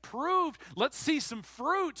saved. Proved. Let's see some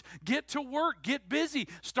fruit. Get to work. Get busy.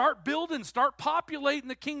 Start building. Start populating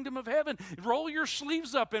the kingdom of heaven. Roll your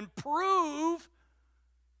sleeves up and prove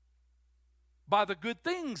by the good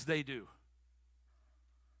things they do.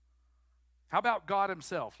 How about God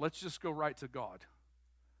himself? Let's just go right to God.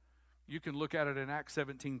 You can look at it in Acts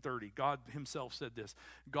 17:30. God himself said this.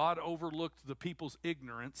 God overlooked the people's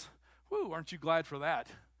ignorance. Woo, aren't you glad for that?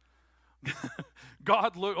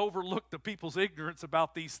 God overlooked the people's ignorance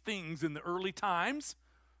about these things in the early times.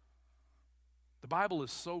 The Bible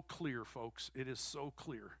is so clear, folks. It is so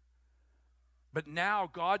clear. But now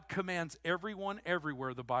God commands everyone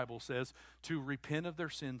everywhere, the Bible says, to repent of their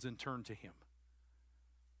sins and turn to him.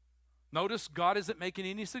 Notice God isn't making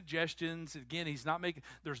any suggestions. Again, he's not making,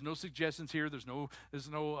 there's no suggestions here. There's no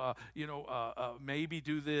maybe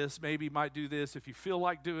do this, maybe might do this. If you feel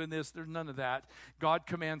like doing this, there's none of that. God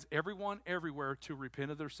commands everyone everywhere to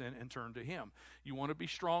repent of their sin and turn to him. You want to be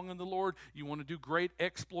strong in the Lord. You want to do great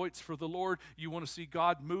exploits for the Lord. You want to see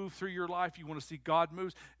God move through your life. You want to see God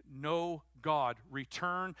move. Know God.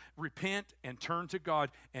 Repent, and turn to God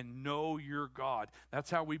and know your God.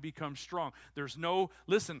 That's how we become strong.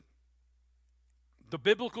 Listen, the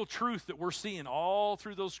biblical truth that we're seeing all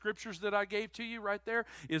through those scriptures that I gave to you right there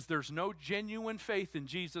is there's no genuine faith in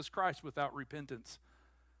Jesus Christ without repentance.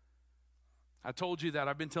 I told you that.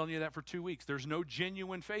 I've been telling you that for 2 weeks. There's no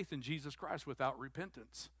genuine faith in Jesus Christ without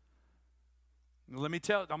repentance. I'm going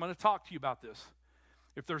to talk to you about this.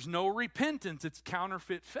 If there's no repentance, it's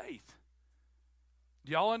counterfeit faith.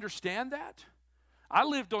 Do y'all understand that? I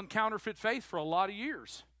lived on counterfeit faith for a lot of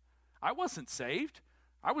years. I wasn't saved.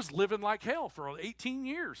 I was living like hell for 18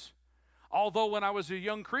 years. Although when I was a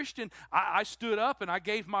young Christian, I stood up and I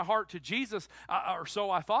gave my heart to Jesus, or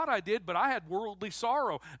so I thought I did, but I had worldly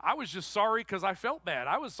sorrow. I was just sorry because I felt bad.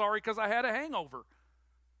 I was sorry because I had a hangover.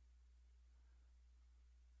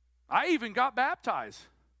 I even got baptized.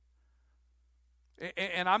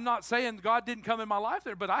 And I'm not saying God didn't come in my life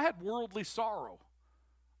there, but I had worldly sorrow.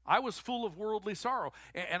 I was full of worldly sorrow.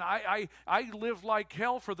 And I lived like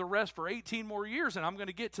hell for 18 more years, and I'm going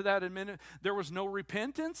to get to that in a minute. There was no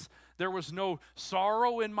repentance. There was no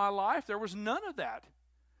sorrow in my life. There was none of that.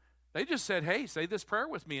 They just said, hey, say this prayer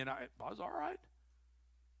with me, and I was all right.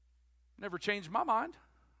 Never changed my mind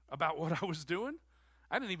about what I was doing.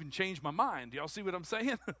 I didn't even change my mind. Do y'all see what I'm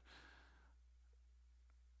saying?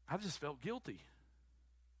 I just felt guilty.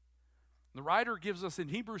 The writer gives us in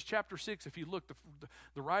Hebrews chapter 6, if you look,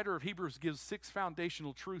 the writer of Hebrews gives 6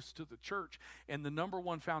 foundational truths to the church, and the number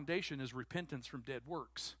one foundation is repentance from dead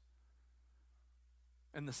works.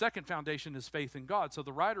 And the second foundation is faith in God. So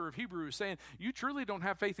the writer of Hebrews is saying, you truly don't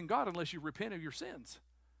have faith in God unless you repent of your sins.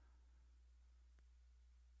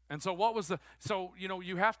 And so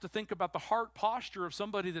you have to think about the heart posture of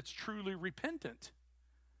somebody that's truly repentant.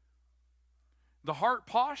 The heart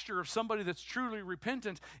posture of somebody that's truly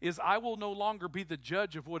repentant is, I will no longer be the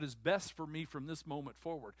judge of what is best for me from this moment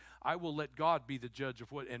forward. I will let God be the judge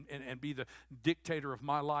of what and be the dictator of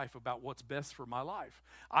my life about what's best for my life.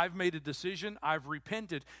 I've made a decision. I've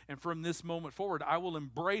repented. And from this moment forward, I will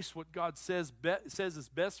embrace what God says is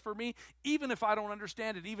best for me, even if I don't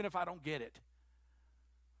understand it, even if I don't get it.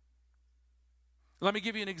 Let me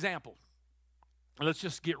give you an example. Let's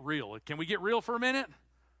just get real. Can we get real for a minute?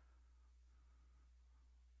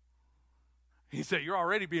 He said, you're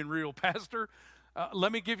already being real, Pastor.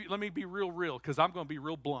 Let me be real, because I'm going to be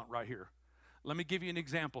real blunt right here. Let me give you an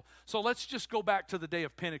example. So let's just go back to the day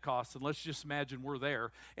of Pentecost, and let's just imagine we're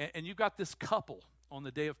there. And you've got this couple on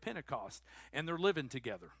the day of Pentecost, and they're living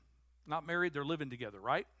together. Not married, they're living together,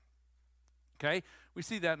 right? Okay? We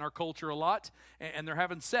see that in our culture a lot. And they're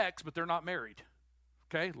having sex, but they're not married.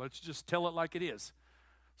 Okay? Let's just tell it like it is.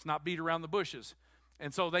 Let's not beat around the bushes.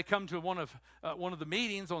 And so they come to one of the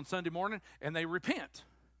meetings on Sunday morning, and they repent.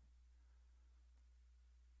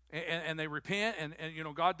 And they repent,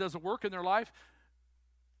 and God does a work in their life.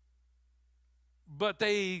 But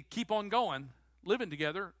they keep on going, living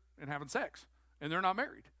together and having sex, and they're not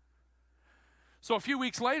married. So a few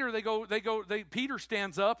weeks later, Peter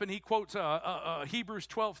stands up and he quotes Hebrews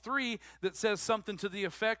 12:3 that says something to the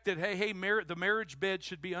effect that, the marriage bed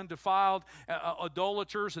should be undefiled,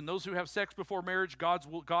 idolaters and those who have sex before marriage, God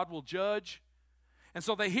will judge. And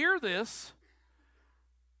so they hear this.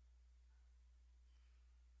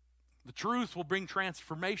 The truth will bring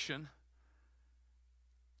transformation.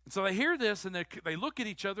 And so they hear this and they look at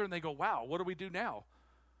each other and they go, wow, what do we do now?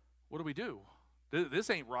 What do we do? This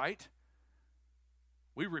ain't right.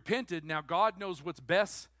 We repented. Now God knows what's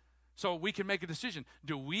best, so we can make a decision.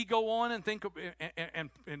 Do we go on and think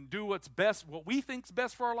and do what's best, what we think's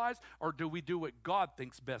best for our lives, or do we do what God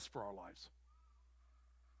thinks best for our lives?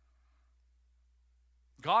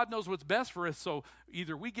 God knows what's best for us, so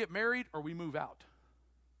either we get married or we move out.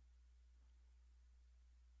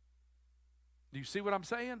 Do you see what I'm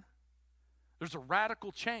saying? There's a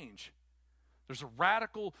radical change. There's a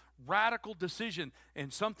radical decision,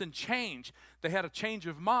 and something changed. They had a change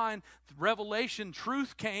of mind. Revelation,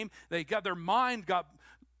 truth came. Their mind got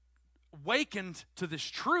awakened to this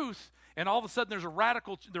truth, and all of a sudden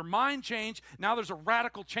their mind changed. Now there's a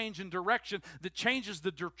radical change in direction that changes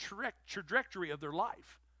the trajectory of their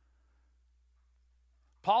life.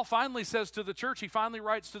 Paul finally says to the church, he finally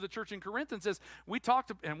writes to the church in Corinth and says, we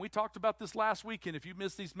talked about this last week, and if you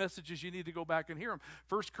missed these messages, you need to go back and hear them.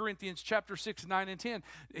 1 Corinthians chapter 6, 9, and 10.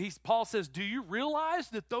 Paul says, do you realize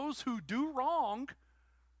that those who do wrong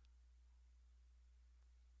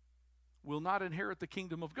will not inherit the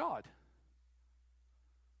kingdom of God?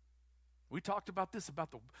 We talked about this,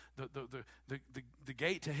 about the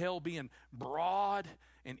gate to hell being broad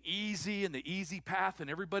and easy, and the easy path, and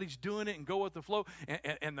everybody's doing it and go with the flow,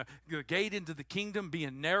 and the gate into the kingdom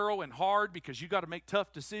being narrow and hard because you got to make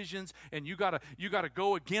tough decisions, and you got to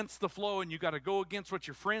go against the flow, and you got to go against what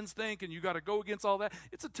your friends think, and you got to go against all that.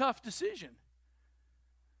 It's a tough decision.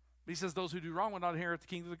 He says those who do wrong will not inherit the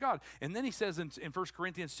kingdom of God. And then he says in 1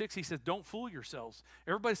 Corinthians 6, he says, don't fool yourselves.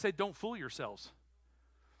 Everybody say, don't fool yourselves.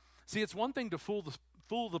 See, it's one thing to fool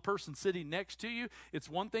the person sitting next to you. It's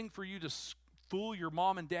one thing for you to fool your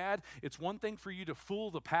mom and dad. It's one thing for you to fool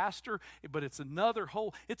the pastor, but it's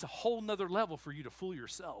a whole nother level for you to fool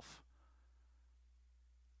yourself.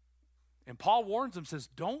 And Paul warns them, says,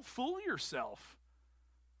 don't fool yourself.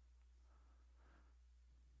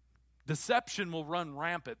 Deception will run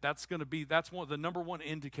rampant. That's the number one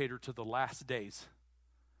indicator to the last days.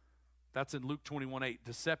 That's in Luke 21:8.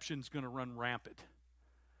 Deception's going to run rampant.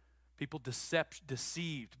 People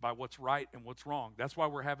deceived by what's right and what's wrong. That's why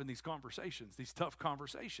we're having these conversations, these tough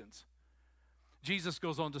conversations. Jesus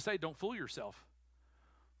goes on to say, don't fool yourself.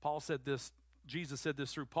 Jesus said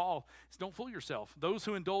this through Paul. He says, don't fool yourself. Those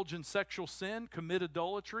who indulge in sexual sin, commit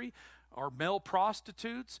adultery, are male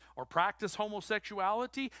prostitutes, or practice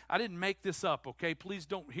homosexuality. I didn't make this up, okay? Please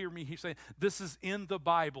don't hear me saying this is in the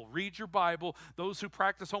Bible. Read your Bible. Those who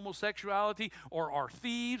practice homosexuality, or are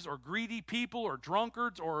thieves, or greedy people, or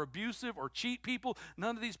drunkards, or abusive, or cheat people,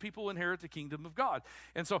 none of these people inherit the kingdom of God.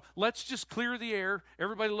 And so let's just clear the air.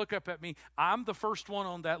 Everybody look up at me. I'm the first one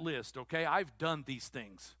on that list, okay? I've done these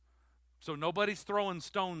things. So nobody's throwing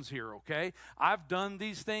stones here, okay? I've done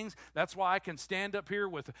these things. That's why I can stand up here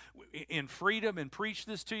in freedom and preach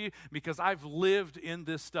this to you, because I've lived in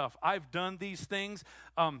this stuff. I've done these things.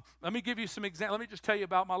 Let me give you some examples. Let me just tell you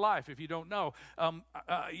about my life if you don't know.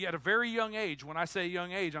 At a very young age, when I say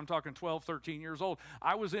young age, I'm talking 12, 13 years old,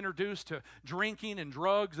 I was introduced to drinking and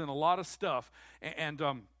drugs and a lot of stuff. And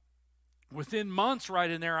within months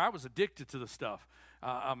right in there, I was addicted to the stuff.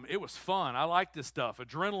 It was fun. I like this stuff.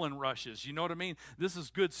 Adrenaline rushes. You know what I mean? This is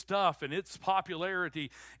good stuff, and its popularity.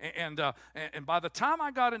 And by the time I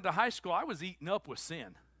got into high school, I was eaten up with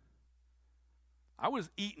sin.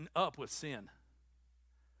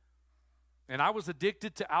 And I was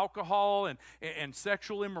addicted to alcohol, and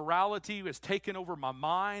sexual immorality was taking over my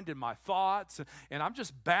mind and my thoughts. And I'm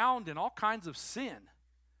just bound in all kinds of sin.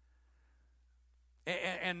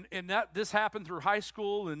 And this happened through high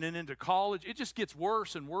school and then into college. It just gets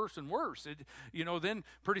worse and worse and worse. Then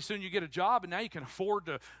pretty soon you get a job, and now you can afford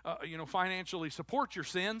to, financially support your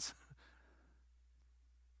sins.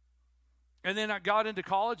 And then I got into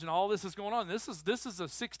college, and all this is going on. This is a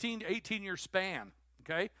 16 to 18-year span,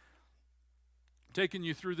 okay? Taking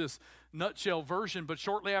you through this nutshell version. But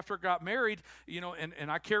shortly after I got married,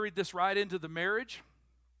 and I carried this right into the marriage,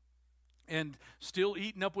 and still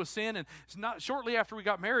eaten up with sin. And it's not shortly after we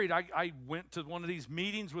got married, I went to one of these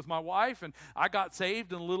meetings with my wife, and I got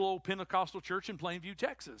saved in a little old Pentecostal church in Plainview,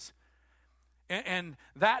 Texas. And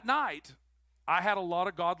that night, I had a lot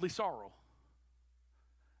of godly sorrow.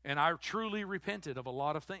 And I truly repented of a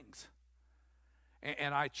lot of things.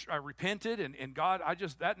 And I repented, and God,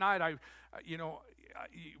 that night,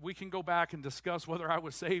 we can go back and discuss whether I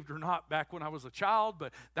was saved or not back when I was a child,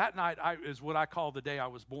 but that night is what I call the day I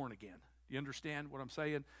was born again. You understand what I'm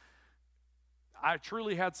saying? I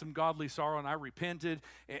truly had some godly sorrow, and I repented,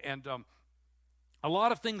 and a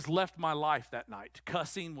lot of things left my life that night.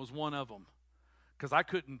 Cussing was one of them, because I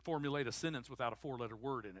couldn't formulate a sentence without a four-letter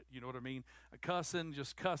word in it. You know what I mean? Cussing,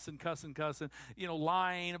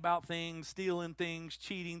 lying about things, stealing things,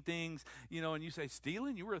 cheating things, and you say,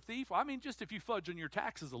 stealing? You were a thief? Well, I mean, just if you fudge on your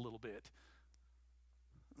taxes a little bit.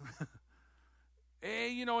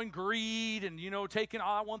 And greed, and taking,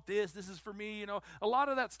 I want this is for me. A lot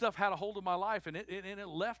of that stuff had a hold of my life, and it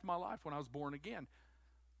left my life when I was born again.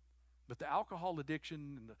 But the alcohol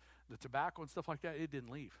addiction and the tobacco and stuff like that, it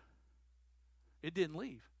didn't leave. It didn't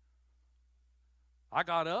leave. I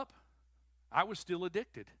got up. I was still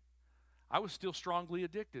addicted. I was still strongly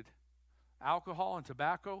addicted. Alcohol and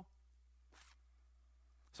tobacco.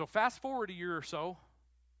 So fast forward a year or so,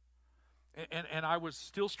 and I was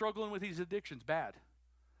still struggling with these addictions bad.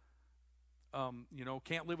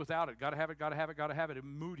 Can't live without it. Got to have it. It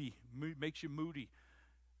makes you moody.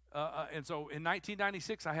 And so in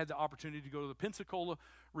 1996, I had the opportunity to go to the Pensacola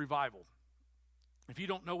Revival. If you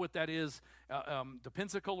don't know what that is, the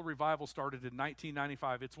Pensacola Revival started in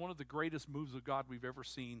 1995. It's one of the greatest moves of God we've ever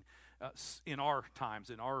seen in our times,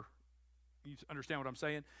 you understand what I'm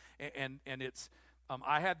saying? And it's,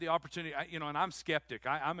 I had the opportunity, and I'm skeptic.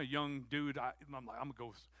 I'm a young dude. I'm like, I'm going to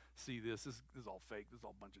go see this. This is all fake. This is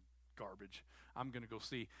all a bunch of garbage. I'm going to go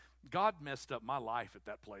see. God messed up my life at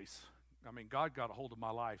that place. I mean, God got a hold of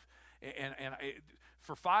my life.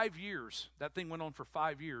 For 5 years, that thing went on for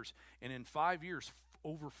 5 years. And in 5 years,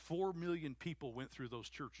 over 4 million people went through those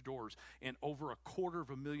church doors, and over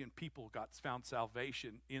 250,000 people found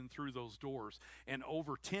salvation in through those doors, and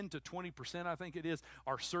over 10 to 20%, I think it is,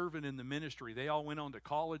 are serving in the ministry. They all went on to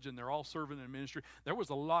college, and they're all serving in ministry. There was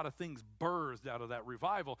a lot of things birthed out of that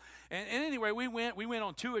revival. And anyway, we went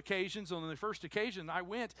on 2 occasions. On the first occasion, I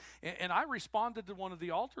went, and I responded to one of the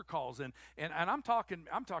altar calls, and I'm talking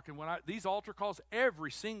when these altar calls every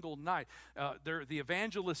single night. The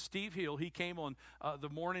evangelist Steve Hill, he came on the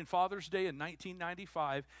morning Father's Day in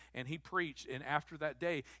 1995, and he preached. And after that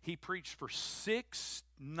day, he preached for 6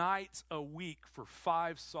 nights a week for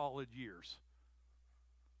 5 solid years.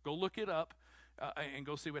 Go look it up. And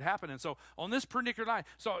go see what happened. And so on this particular night,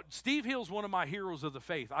 so Steve Hill's one of my heroes of the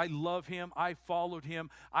faith. I love him. I followed him.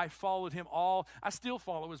 I still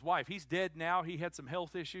follow his wife. He's dead now. He had some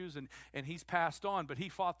health issues, and he's passed on, but he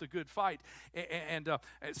fought the good fight. And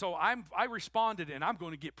so I responded, and I'm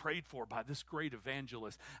going to get prayed for by this great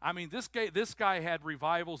evangelist. I mean, this guy had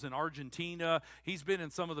revivals in Argentina. He's been in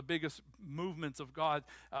some of the biggest movements of God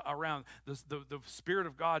around. The Spirit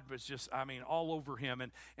of God was just, all over him.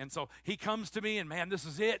 And so he comes to me, and man, this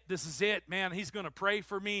is it, man. He's going to pray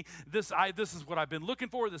for me. This is what I've been looking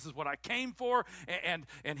for. This is what I came for. And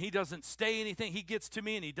he doesn't say anything. He gets to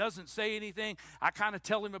me and he doesn't say anything. I kind of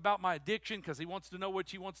tell him about my addiction because he wants to know what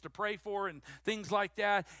he wants to pray for and things like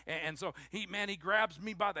that. And so he grabs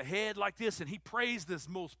me by the head like this, and he prays this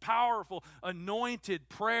most powerful anointed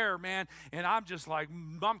prayer, man. And I'm just like,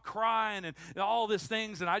 I'm crying and all these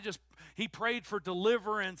things, and he prayed for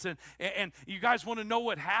deliverance. And you guys want to know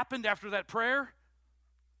what happened after that prayer?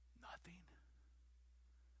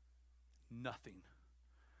 Nothing.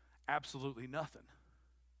 Absolutely nothing.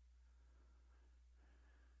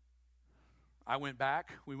 We went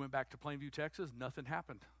back to Plainview, Texas. Nothing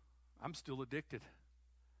happened. I'm still addicted.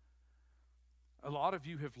 A lot of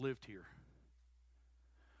you have lived here.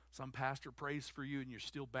 Some pastor prays for you and you're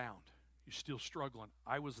still bound. You're still struggling.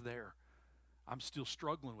 I was there. I'm still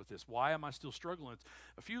struggling with this. Why am I still struggling? It's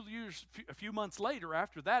a few months later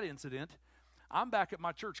after that incident, I'm back at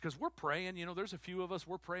my church because we're praying. There's a few of us,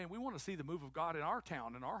 we're praying. We want to see the move of God in our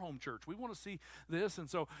town, in our home church. We want to see this. And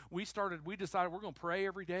so we decided we're going to pray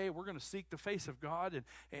every day. We're going to seek the face of God.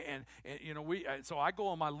 So I go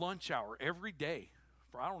on my lunch hour every day.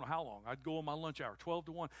 For I don't know how long. I'd go on my lunch hour, 12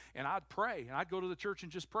 to 1, and I'd pray. And I'd go to the church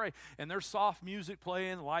and just pray. And there's soft music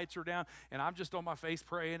playing, the lights are down, and I'm just on my face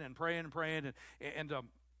praying.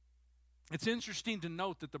 It's interesting to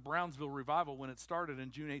note that the Brownsville revival, when it started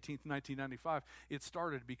in June 18th, 1995, it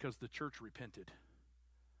started because the church repented.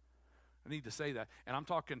 I need to say that. And I'm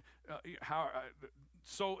talking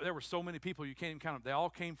there were so many people, you can't even count them. They all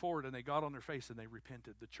came forward and they got on their face and they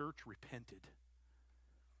repented. The church repented.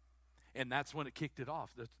 And that's when it kicked it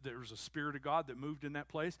off. There was a Spirit of God that moved in that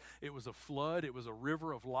place. It was a flood. It was a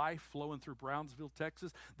river of life flowing through Brownsville,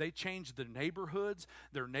 Texas. They changed the neighborhoods.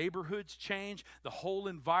 Their neighborhoods changed. The whole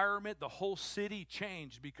environment, the whole city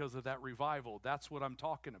changed because of that revival. That's what I'm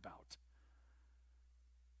talking about.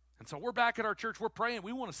 And so we're back at our church. We're praying.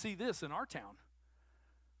 We want to see this in our town.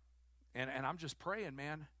 And I'm just praying,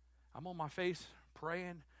 man. I'm on my face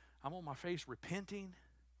praying. I'm on my face repenting.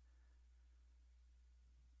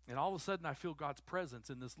 And all of a sudden, I feel God's presence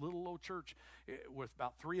in this little old church with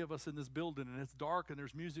about 3 of us in this building, and it's dark, and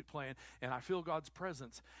there's music playing, and I feel God's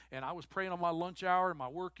presence. And I was praying on my lunch hour in my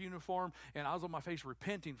work uniform, and I was on my face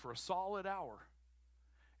repenting for a solid hour.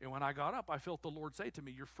 And when I got up, I felt the Lord say to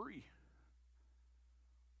me, "You're free."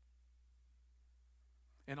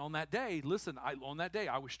 And on that day,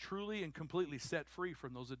 I was truly and completely set free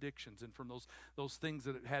from those addictions and from those things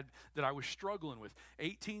that I was struggling with.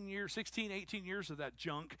 18 years of that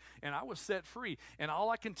junk, and I was set free. And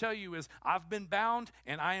all I can tell you is I've been bound,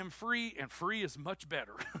 and I am free, and free is much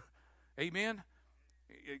better. Amen?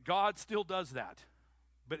 God still does that.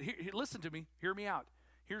 But listen to me. Hear me out.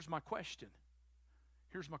 Here's my question.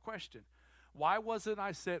 Why wasn't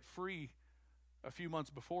I set free a few months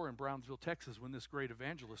before in Brownsville, Texas, when this great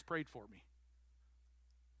evangelist prayed for me?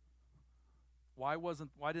 Why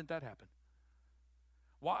didn't that happen?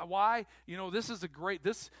 Why? You know,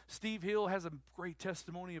 Steve Hill has a great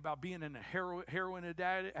testimony about being a heroin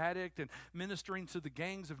addict and ministering to the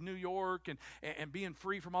gangs of New York and being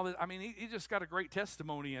free from all this. I mean, he just got a great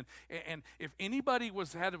testimony. And if anybody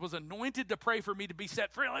was anointed to pray for me to be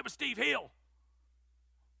set free, it was Steve Hill.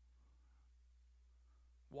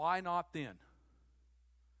 Why not then?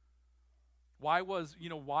 Why was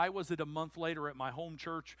it a month later at my home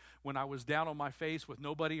church when I was down on my face with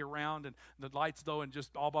nobody around and the lights low and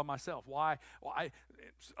just all by myself? Why?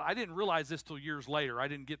 I didn't realize this till years later.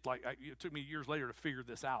 It took me years later to figure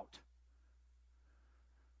this out.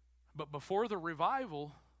 But before the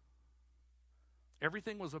revival,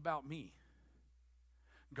 everything was about me.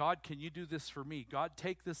 God, can you do this for me? God,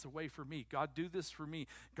 take this away from me. God, do this for me.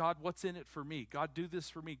 God, what's in it for me? God, do this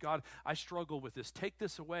for me. God, I struggle with this. Take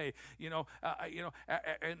this away.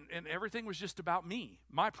 And everything was just about me.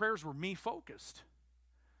 My prayers were me focused.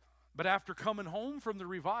 But after coming home from the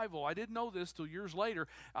revival, I didn't know this till years later.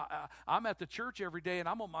 I'm at the church every day and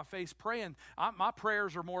I'm on my face praying. My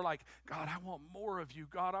prayers are more like, God, I want more of you.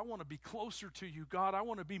 God, I want to be closer to you. God, I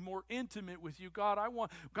want to be more intimate with you. God,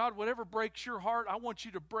 whatever breaks your heart, I want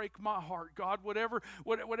you to break my heart. God, whatever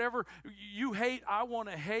you hate, I want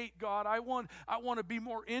to hate. God, I want to be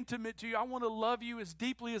more intimate to you. I want to love you as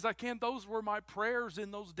deeply as I can. Those were my prayers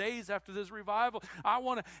in those days after this revival. I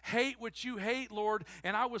want to hate what you hate, Lord.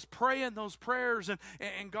 And I was praying those prayers and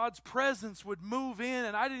God's presence would move in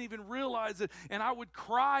and I didn't even realize it, and I would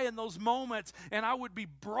cry in those moments and I would be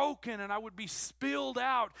broken and I would be spilled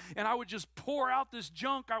out and I would just pour out this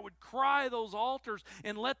junk. I would cry those altars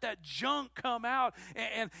and let that junk come out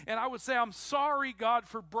and I would say, I'm sorry, God,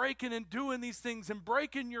 for breaking and doing these things and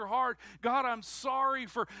breaking your heart. God, I'm sorry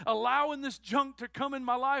for allowing this junk to come in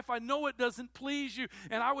my life. I know it doesn't please you,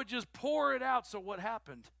 and I would just pour it out. So what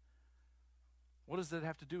happened? What does that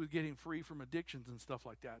have to do with getting free from addictions and stuff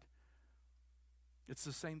like that? It's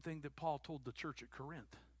the same thing that Paul told the church at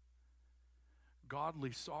Corinth.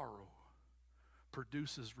 Godly sorrow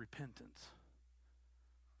produces repentance.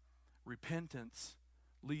 Repentance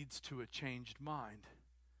leads to a changed mind,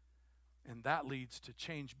 and that leads to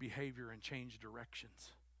changed behavior and changed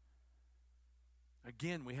directions.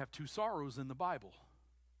 Again, we have two sorrows in the Bible: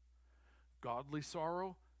 godly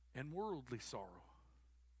sorrow and worldly sorrow.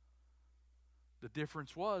 The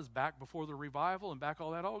difference was back before the revival and back all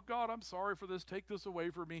that, oh God, I'm sorry for this, take this away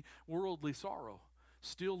from me. Worldly sorrow.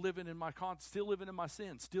 Still living in my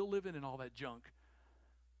sin, still living in all that junk.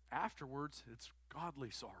 Afterwards, it's godly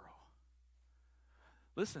sorrow.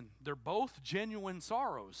 Listen, they're both genuine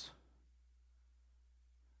sorrows.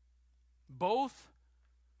 Both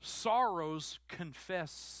sorrows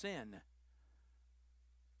confess sin.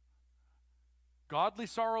 Godly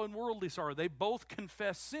sorrow and worldly sorrow, they both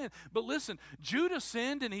confess sin. But listen, Judah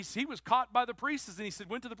sinned and he was caught by the priests and he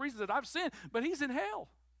went to the priests and said, I've sinned, but he's in hell.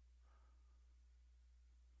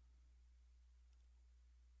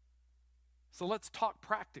 So let's talk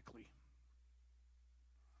practically.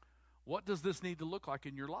 What does this need to look like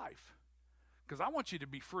in your life? Because I want you to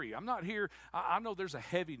be free. I'm not here, I know there's a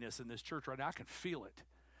heaviness in this church right now. I can feel it.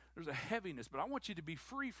 There's a heaviness, but I want you to be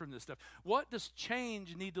free from this stuff. What does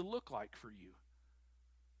change need to look like for you?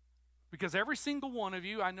 Because every single one of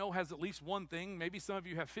you, I know, has at least one thing. Maybe some of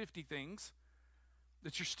you have 50 things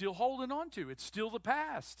that you're still holding on to. It's still the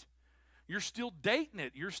past. You're still dating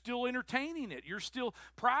it. You're still entertaining it. You're still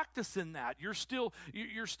practicing that. You're still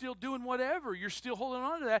doing whatever. You're still holding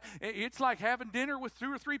on to that. It's like having dinner with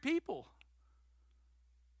 2 or 3 people.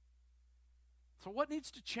 So what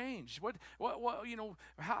needs to change?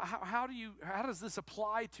 How does this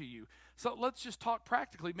apply to you? So let's just talk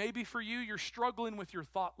practically. Maybe for you, you're struggling with your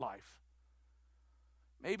thought life.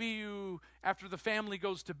 Maybe you, after the family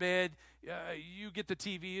goes to bed, you get the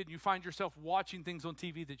TV and you find yourself watching things on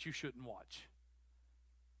TV that you shouldn't watch.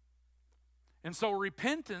 And so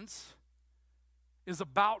repentance is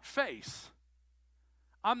about face.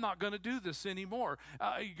 I'm not going to do this anymore.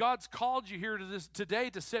 God's called you here to this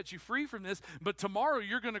today to set you free from this, but tomorrow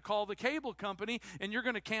you're going to call the cable company and you're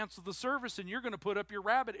going to cancel the service and you're going to put up your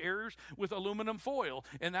rabbit ears with aluminum foil,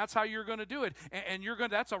 and that's how you're going to do it. And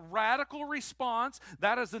that's a radical response.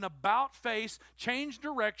 That is an about face, change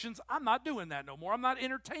directions. I'm not doing that no more. I'm not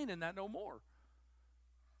entertaining that no more.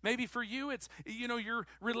 Maybe for you, it's, your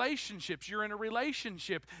relationships. You're in a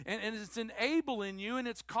relationship, and it's enabling you, and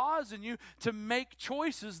it's causing you to make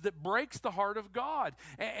choices that breaks the heart of God.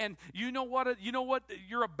 And you know what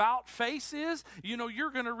your about face is? You're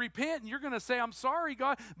going to repent, and you're going to say, I'm sorry,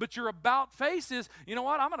 God, but your about face is, you know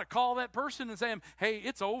what? I'm going to call that person and say, hey,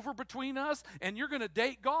 it's over between us, and you're going to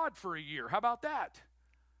date God for a year. How about that?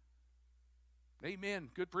 Amen.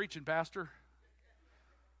 Good preaching, Pastor.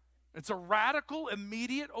 It's a radical,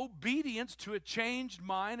 immediate obedience to a changed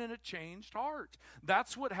mind and a changed heart.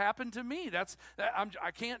 That's what happened to me.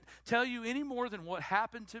 I can't tell you any more than what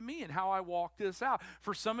happened to me and how I walked this out.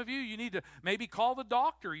 For some of you, you need to maybe call the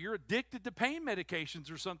doctor. You're addicted to pain medications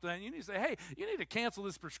or something. And you need to say, hey, you need to cancel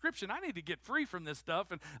this prescription. I need to get free from this stuff.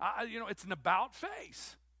 And, it's an about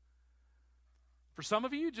face. For some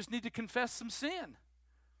of you, you just need to confess some sin.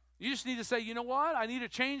 You just need to say, you know what? I need a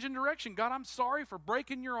change in direction. God, I'm sorry for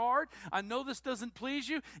breaking your heart. I know this doesn't please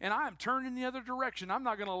you, and I am turning the other direction. I'm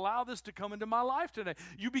not going to allow this to come into my life today.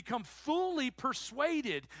 You become fully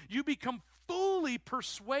persuaded. You become fully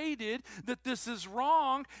persuaded that this is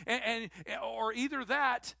wrong, or either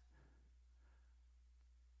that.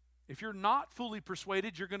 If you're not fully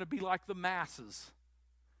persuaded, you're going to be like the masses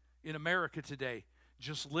in America today,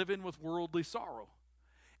 just living with worldly sorrow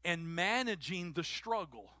and managing the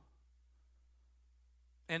struggle.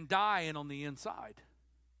 And dying on the inside.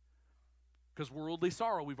 Because worldly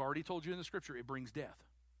sorrow, we've already told you in the scripture, it brings death.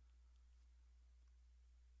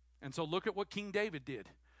 And so look at what King David did.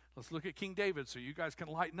 Let's look at King David so you guys can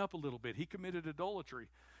lighten up a little bit. He committed adultery.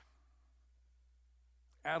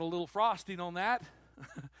 Add a little frosting on that.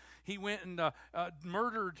 He went and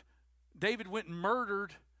David went and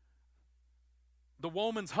murdered the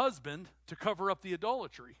woman's husband to cover up the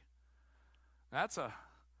adultery. That's a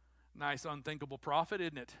nice unthinkable prophet,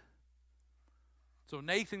 isn't it? So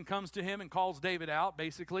Nathan comes to him and calls David out,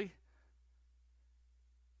 basically.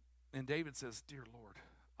 And David says, dear Lord,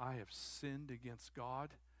 I have sinned against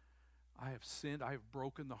God. I have sinned. I have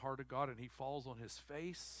broken the heart of God. And he falls on his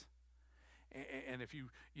face. And if you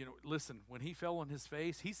listen, when he fell on his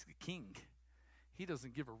face, he's the king. He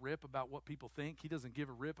doesn't give a rip about what people think. He doesn't give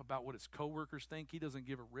a rip about what his coworkers think. He doesn't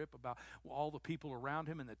give a rip about all the people around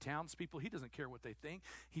him and the townspeople. He doesn't care what they think.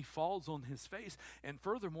 He falls on his face. And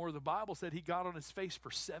furthermore, the Bible said he got on his face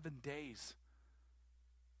for 7 days.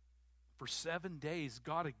 For 7 days,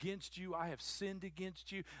 God, against you, I have sinned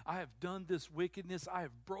against you. I have done this wickedness. I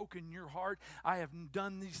have broken your heart. I have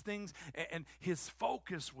done these things. And his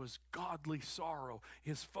focus was godly sorrow.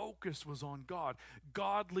 His focus was on God.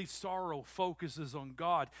 Godly sorrow focuses on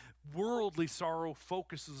God. Worldly sorrow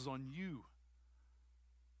focuses on you.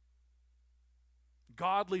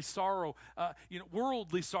 Godly sorrow,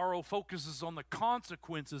 worldly sorrow focuses on the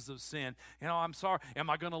consequences of sin. I'm sorry. Am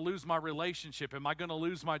I going to lose my relationship? Am I going to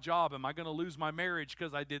lose my job? Am I going to lose my marriage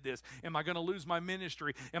because I did this? Am I going to lose my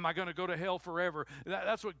ministry? Am I going to go to hell forever?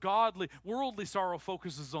 That's what worldly sorrow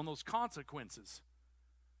focuses on, those consequences.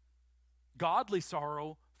 Godly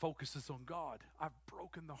sorrow focuses on God. I've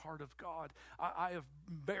broken the heart of God. I have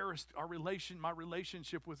embarrassed my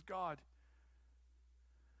relationship with God.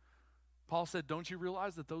 Paul said, don't you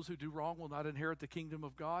realize that those who do wrong will not inherit the kingdom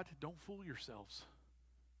of God? Don't fool yourselves.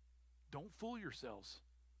 Don't fool yourselves.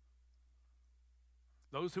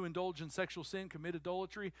 Those who indulge in sexual sin, commit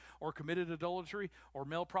adultery, or committed adultery, or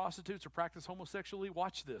male prostitutes, or practice homosexuality,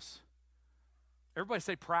 watch this. Everybody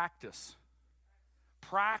say practice.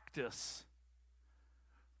 Practice.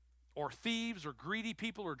 Or thieves, or greedy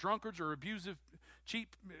people, or drunkards, or abusive,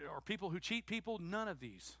 or people who cheat people, none of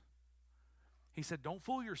these. He said, don't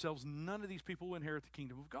fool yourselves. None of these people will inherit the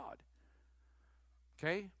kingdom of God.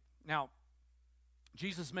 Okay? Now,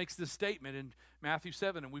 Jesus makes this statement in Matthew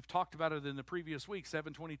 7, and we've talked about it in the previous week,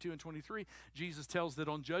 7:22 and 23. Jesus tells that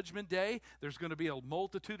on Judgment Day, there's going to be a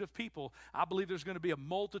multitude of people. I believe there's going to be a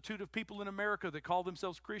multitude of people in America that call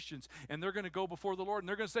themselves Christians, and they're going to go before the Lord, and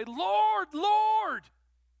they're going to say, Lord, Lord.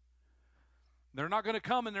 They're not going to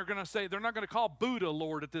come and they're going to say, they're not going to call Buddha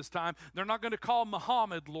Lord at this time. They're not going to call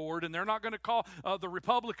Muhammad Lord, and they're not going to call the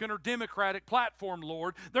Republican or Democratic platform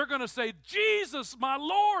Lord. They're going to say, Jesus, my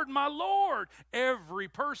Lord, my Lord. Every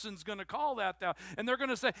person's going to call that now. And they're going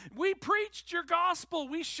to say, we preached your gospel.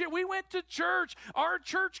 We went to church. Our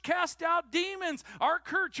church cast out demons. Our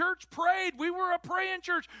church prayed. We were a praying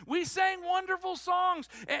church. We sang wonderful songs.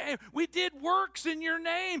 And we did works in your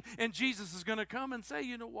name. And Jesus is going to come and say,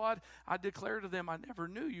 you know what? I declare to them, I never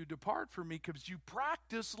knew you. Depart from me, because you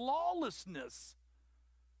practice lawlessness.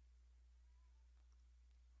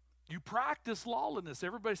 You practice lawlessness.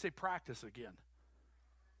 Everybody say practice again.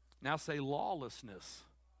 Now say lawlessness.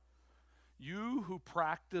 You who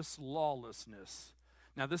practice lawlessness.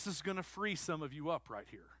 Now this is going to free some of you up right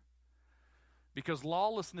here, because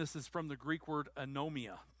lawlessness is from the Greek word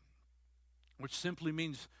anomia, which simply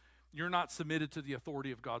means you're not submitted to the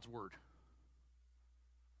authority of God's word.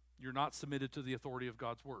 You're not submitted to the authority of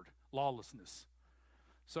God's word. Lawlessness.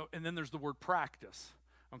 So, and then there's the word practice.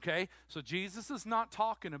 Okay, so Jesus is not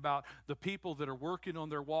talking about the people that are working on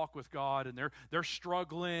their walk with God and they're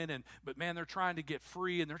struggling, but man, they're trying to get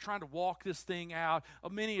free and they're trying to walk this thing out.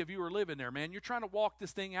 Many of you are living there, man. You're trying to walk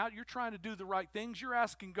this thing out. You're trying to do the right things. You're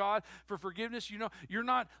asking God for forgiveness. You know, you're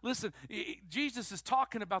not, listen, Jesus is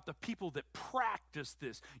talking about the people that practice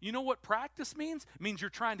this. You know what practice means? It means you're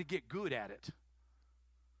trying to get good at it.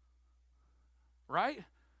 Right?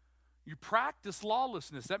 You practice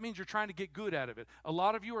lawlessness. That means you're trying to get good out of it. A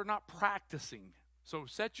lot of you are not practicing. So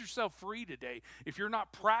set yourself free today. If you're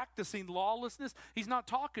not practicing lawlessness, he's not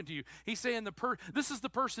talking to you. He's saying this is the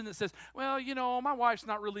person that says, well, you know, my wife's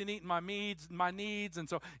not really meeting my needs. And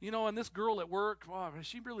so, you know, and this girl at work, wow,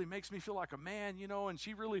 she really makes me feel like a man, you know, and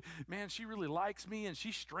she really likes me and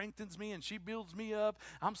she strengthens me and she builds me up.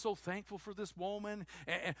 I'm so thankful for this woman.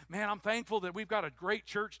 And man, I'm thankful that we've got a great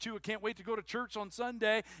church too. I can't wait to go to church on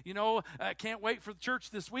Sunday. You know, I can't wait for the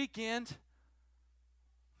church this weekend.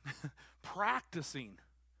 Practicing,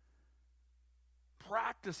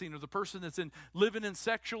 or the person that's living in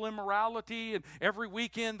sexual immorality, and every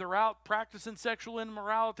weekend they're out practicing sexual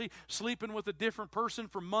immorality, sleeping with a different person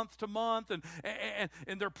from month to month, and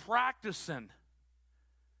they're practicing.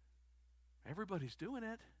 Everybody's doing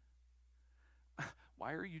it.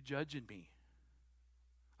 Why are you judging me?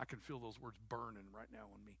 I can feel those words burning right now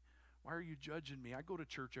on me. Why are you judging me? I go to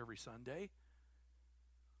church every Sunday.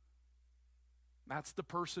 That's the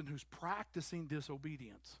person who's practicing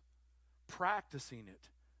disobedience, practicing it,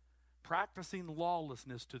 practicing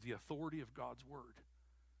lawlessness to the authority of God's word.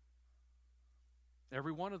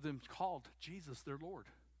 Every one of them called Jesus their Lord.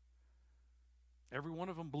 Every one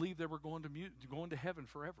of them believed they were going to heaven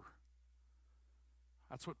forever.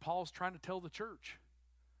 That's what Paul's trying to tell the church.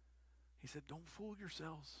 He said, don't fool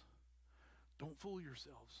yourselves. Don't fool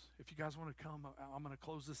yourselves. If you guys want to come, I'm going to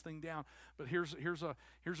close this thing down. But here's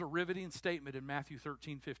a riveting statement in Matthew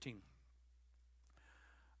 13:15.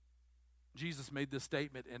 Jesus made this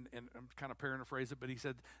statement, and I'm kind of paraphrasing it, but he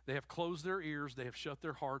said, they have closed their ears, they have shut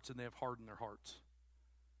their hearts, and they have hardened their hearts.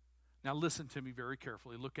 Now listen to me very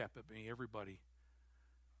carefully. Look up at me, everybody.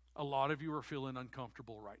 A lot of you are feeling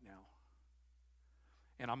uncomfortable right now.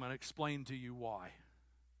 And I'm going to explain to you why.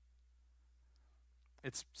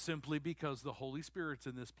 It's simply because the Holy Spirit's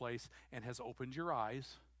in this place and has opened your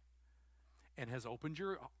eyes and has opened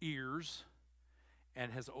your ears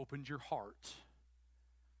and has opened your heart.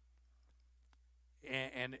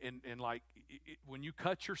 And like when you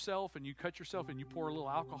cut yourself and you pour a little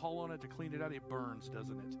alcohol on it to clean it out, it burns,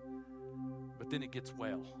 doesn't it? But then it gets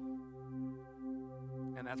well.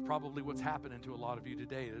 And that's probably what's happening to a lot of you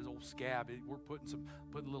today. There's old scab. We're putting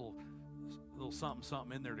a little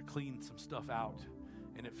something in there to clean some stuff out.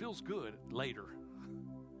 And it feels good later.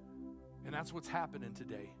 And that's what's happening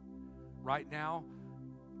today. Right now,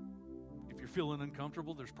 if you're feeling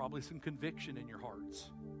uncomfortable, there's probably some conviction in your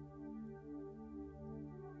hearts.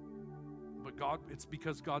 But it's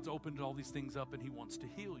because God's opened all these things up and he wants to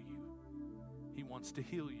heal you. He wants to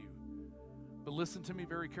heal you. But listen to me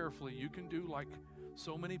very carefully. You can do like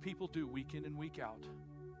so many people do week in and week out.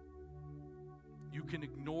 You can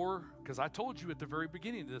ignore, because I told you at the very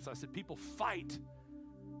beginning of this, I said people fight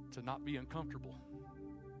to not be uncomfortable.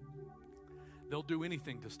 They'll do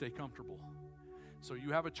anything to stay comfortable. So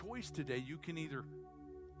you have a choice today. You can either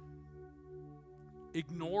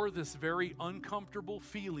ignore this very uncomfortable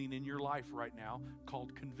feeling in your life right now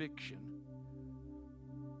called conviction.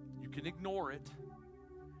 You can ignore it,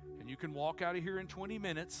 and you can walk out of here in 20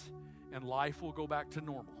 minutes and life will go back to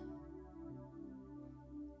normal.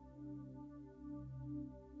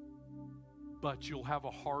 But you'll have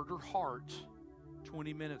a harder heart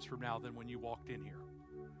 20 minutes from now than when you walked in here.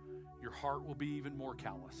 Your heart will be even more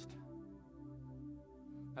calloused.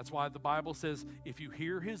 That's why the Bible says, if you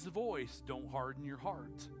hear his voice, don't harden your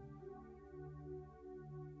heart.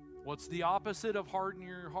 What's the opposite of hardening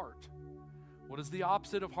your heart? What is the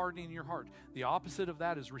opposite of hardening your heart? The opposite of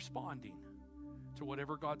that is responding to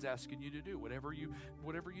whatever God's asking you to do, whatever you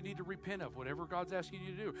need to repent of, whatever God's asking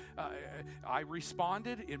you to do. I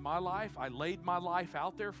responded in my life. I laid my life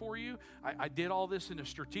out there for you. I did all this in a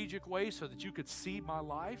strategic way so that you could see my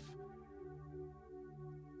life.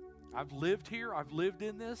 I've lived here. I've lived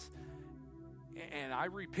in this. And I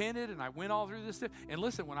repented and I went all through this stuff. And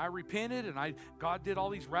listen, when I repented and God did all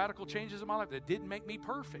these radical changes in my life, that didn't make me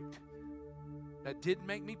perfect. That didn't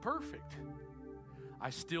make me perfect. I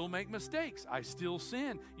still make mistakes. I still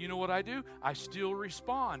sin. You know what I do? I still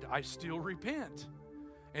respond. I still repent.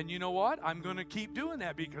 And you know what? I'm going to keep doing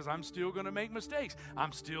that because I'm still going to make mistakes.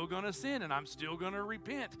 I'm still going to sin and I'm still going to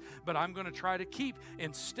repent. But I'm going to try to keep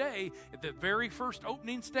and stay. At the very first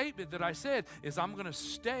opening statement that I said is I'm going to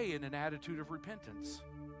stay in an attitude of repentance.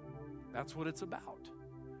 That's what it's about.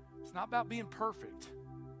 It's not about being perfect.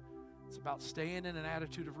 It's about staying in an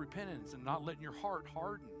attitude of repentance and not letting your heart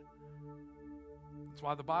harden. That's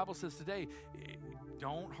why the Bible says today,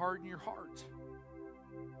 don't harden your heart.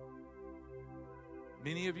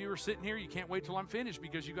 Many of you are sitting here, you can't wait till I'm finished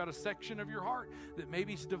because you got a section of your heart that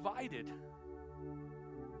maybe is divided.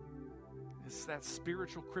 It's that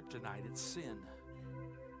spiritual kryptonite, it's sin,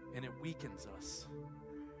 and it weakens us.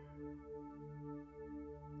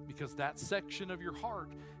 Because that section of your heart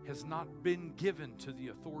has not been given to the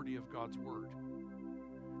authority of God's Word.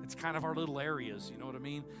 It's kind of our little areas, you know what I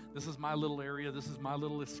mean? This is my little area, this is my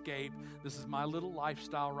little escape, this is my little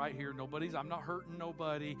lifestyle right here. I'm not hurting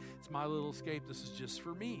nobody, it's my little escape, this is just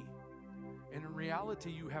for me. And in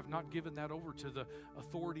reality, you have not given that over to the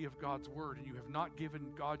authority of God's Word, and you have not given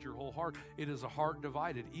God your whole heart. It is a heart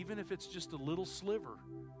divided, even if it's just a little sliver.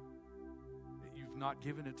 You've not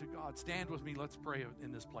given it to God. Stand with me. Let's pray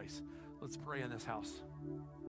in this place. Let's pray in this house.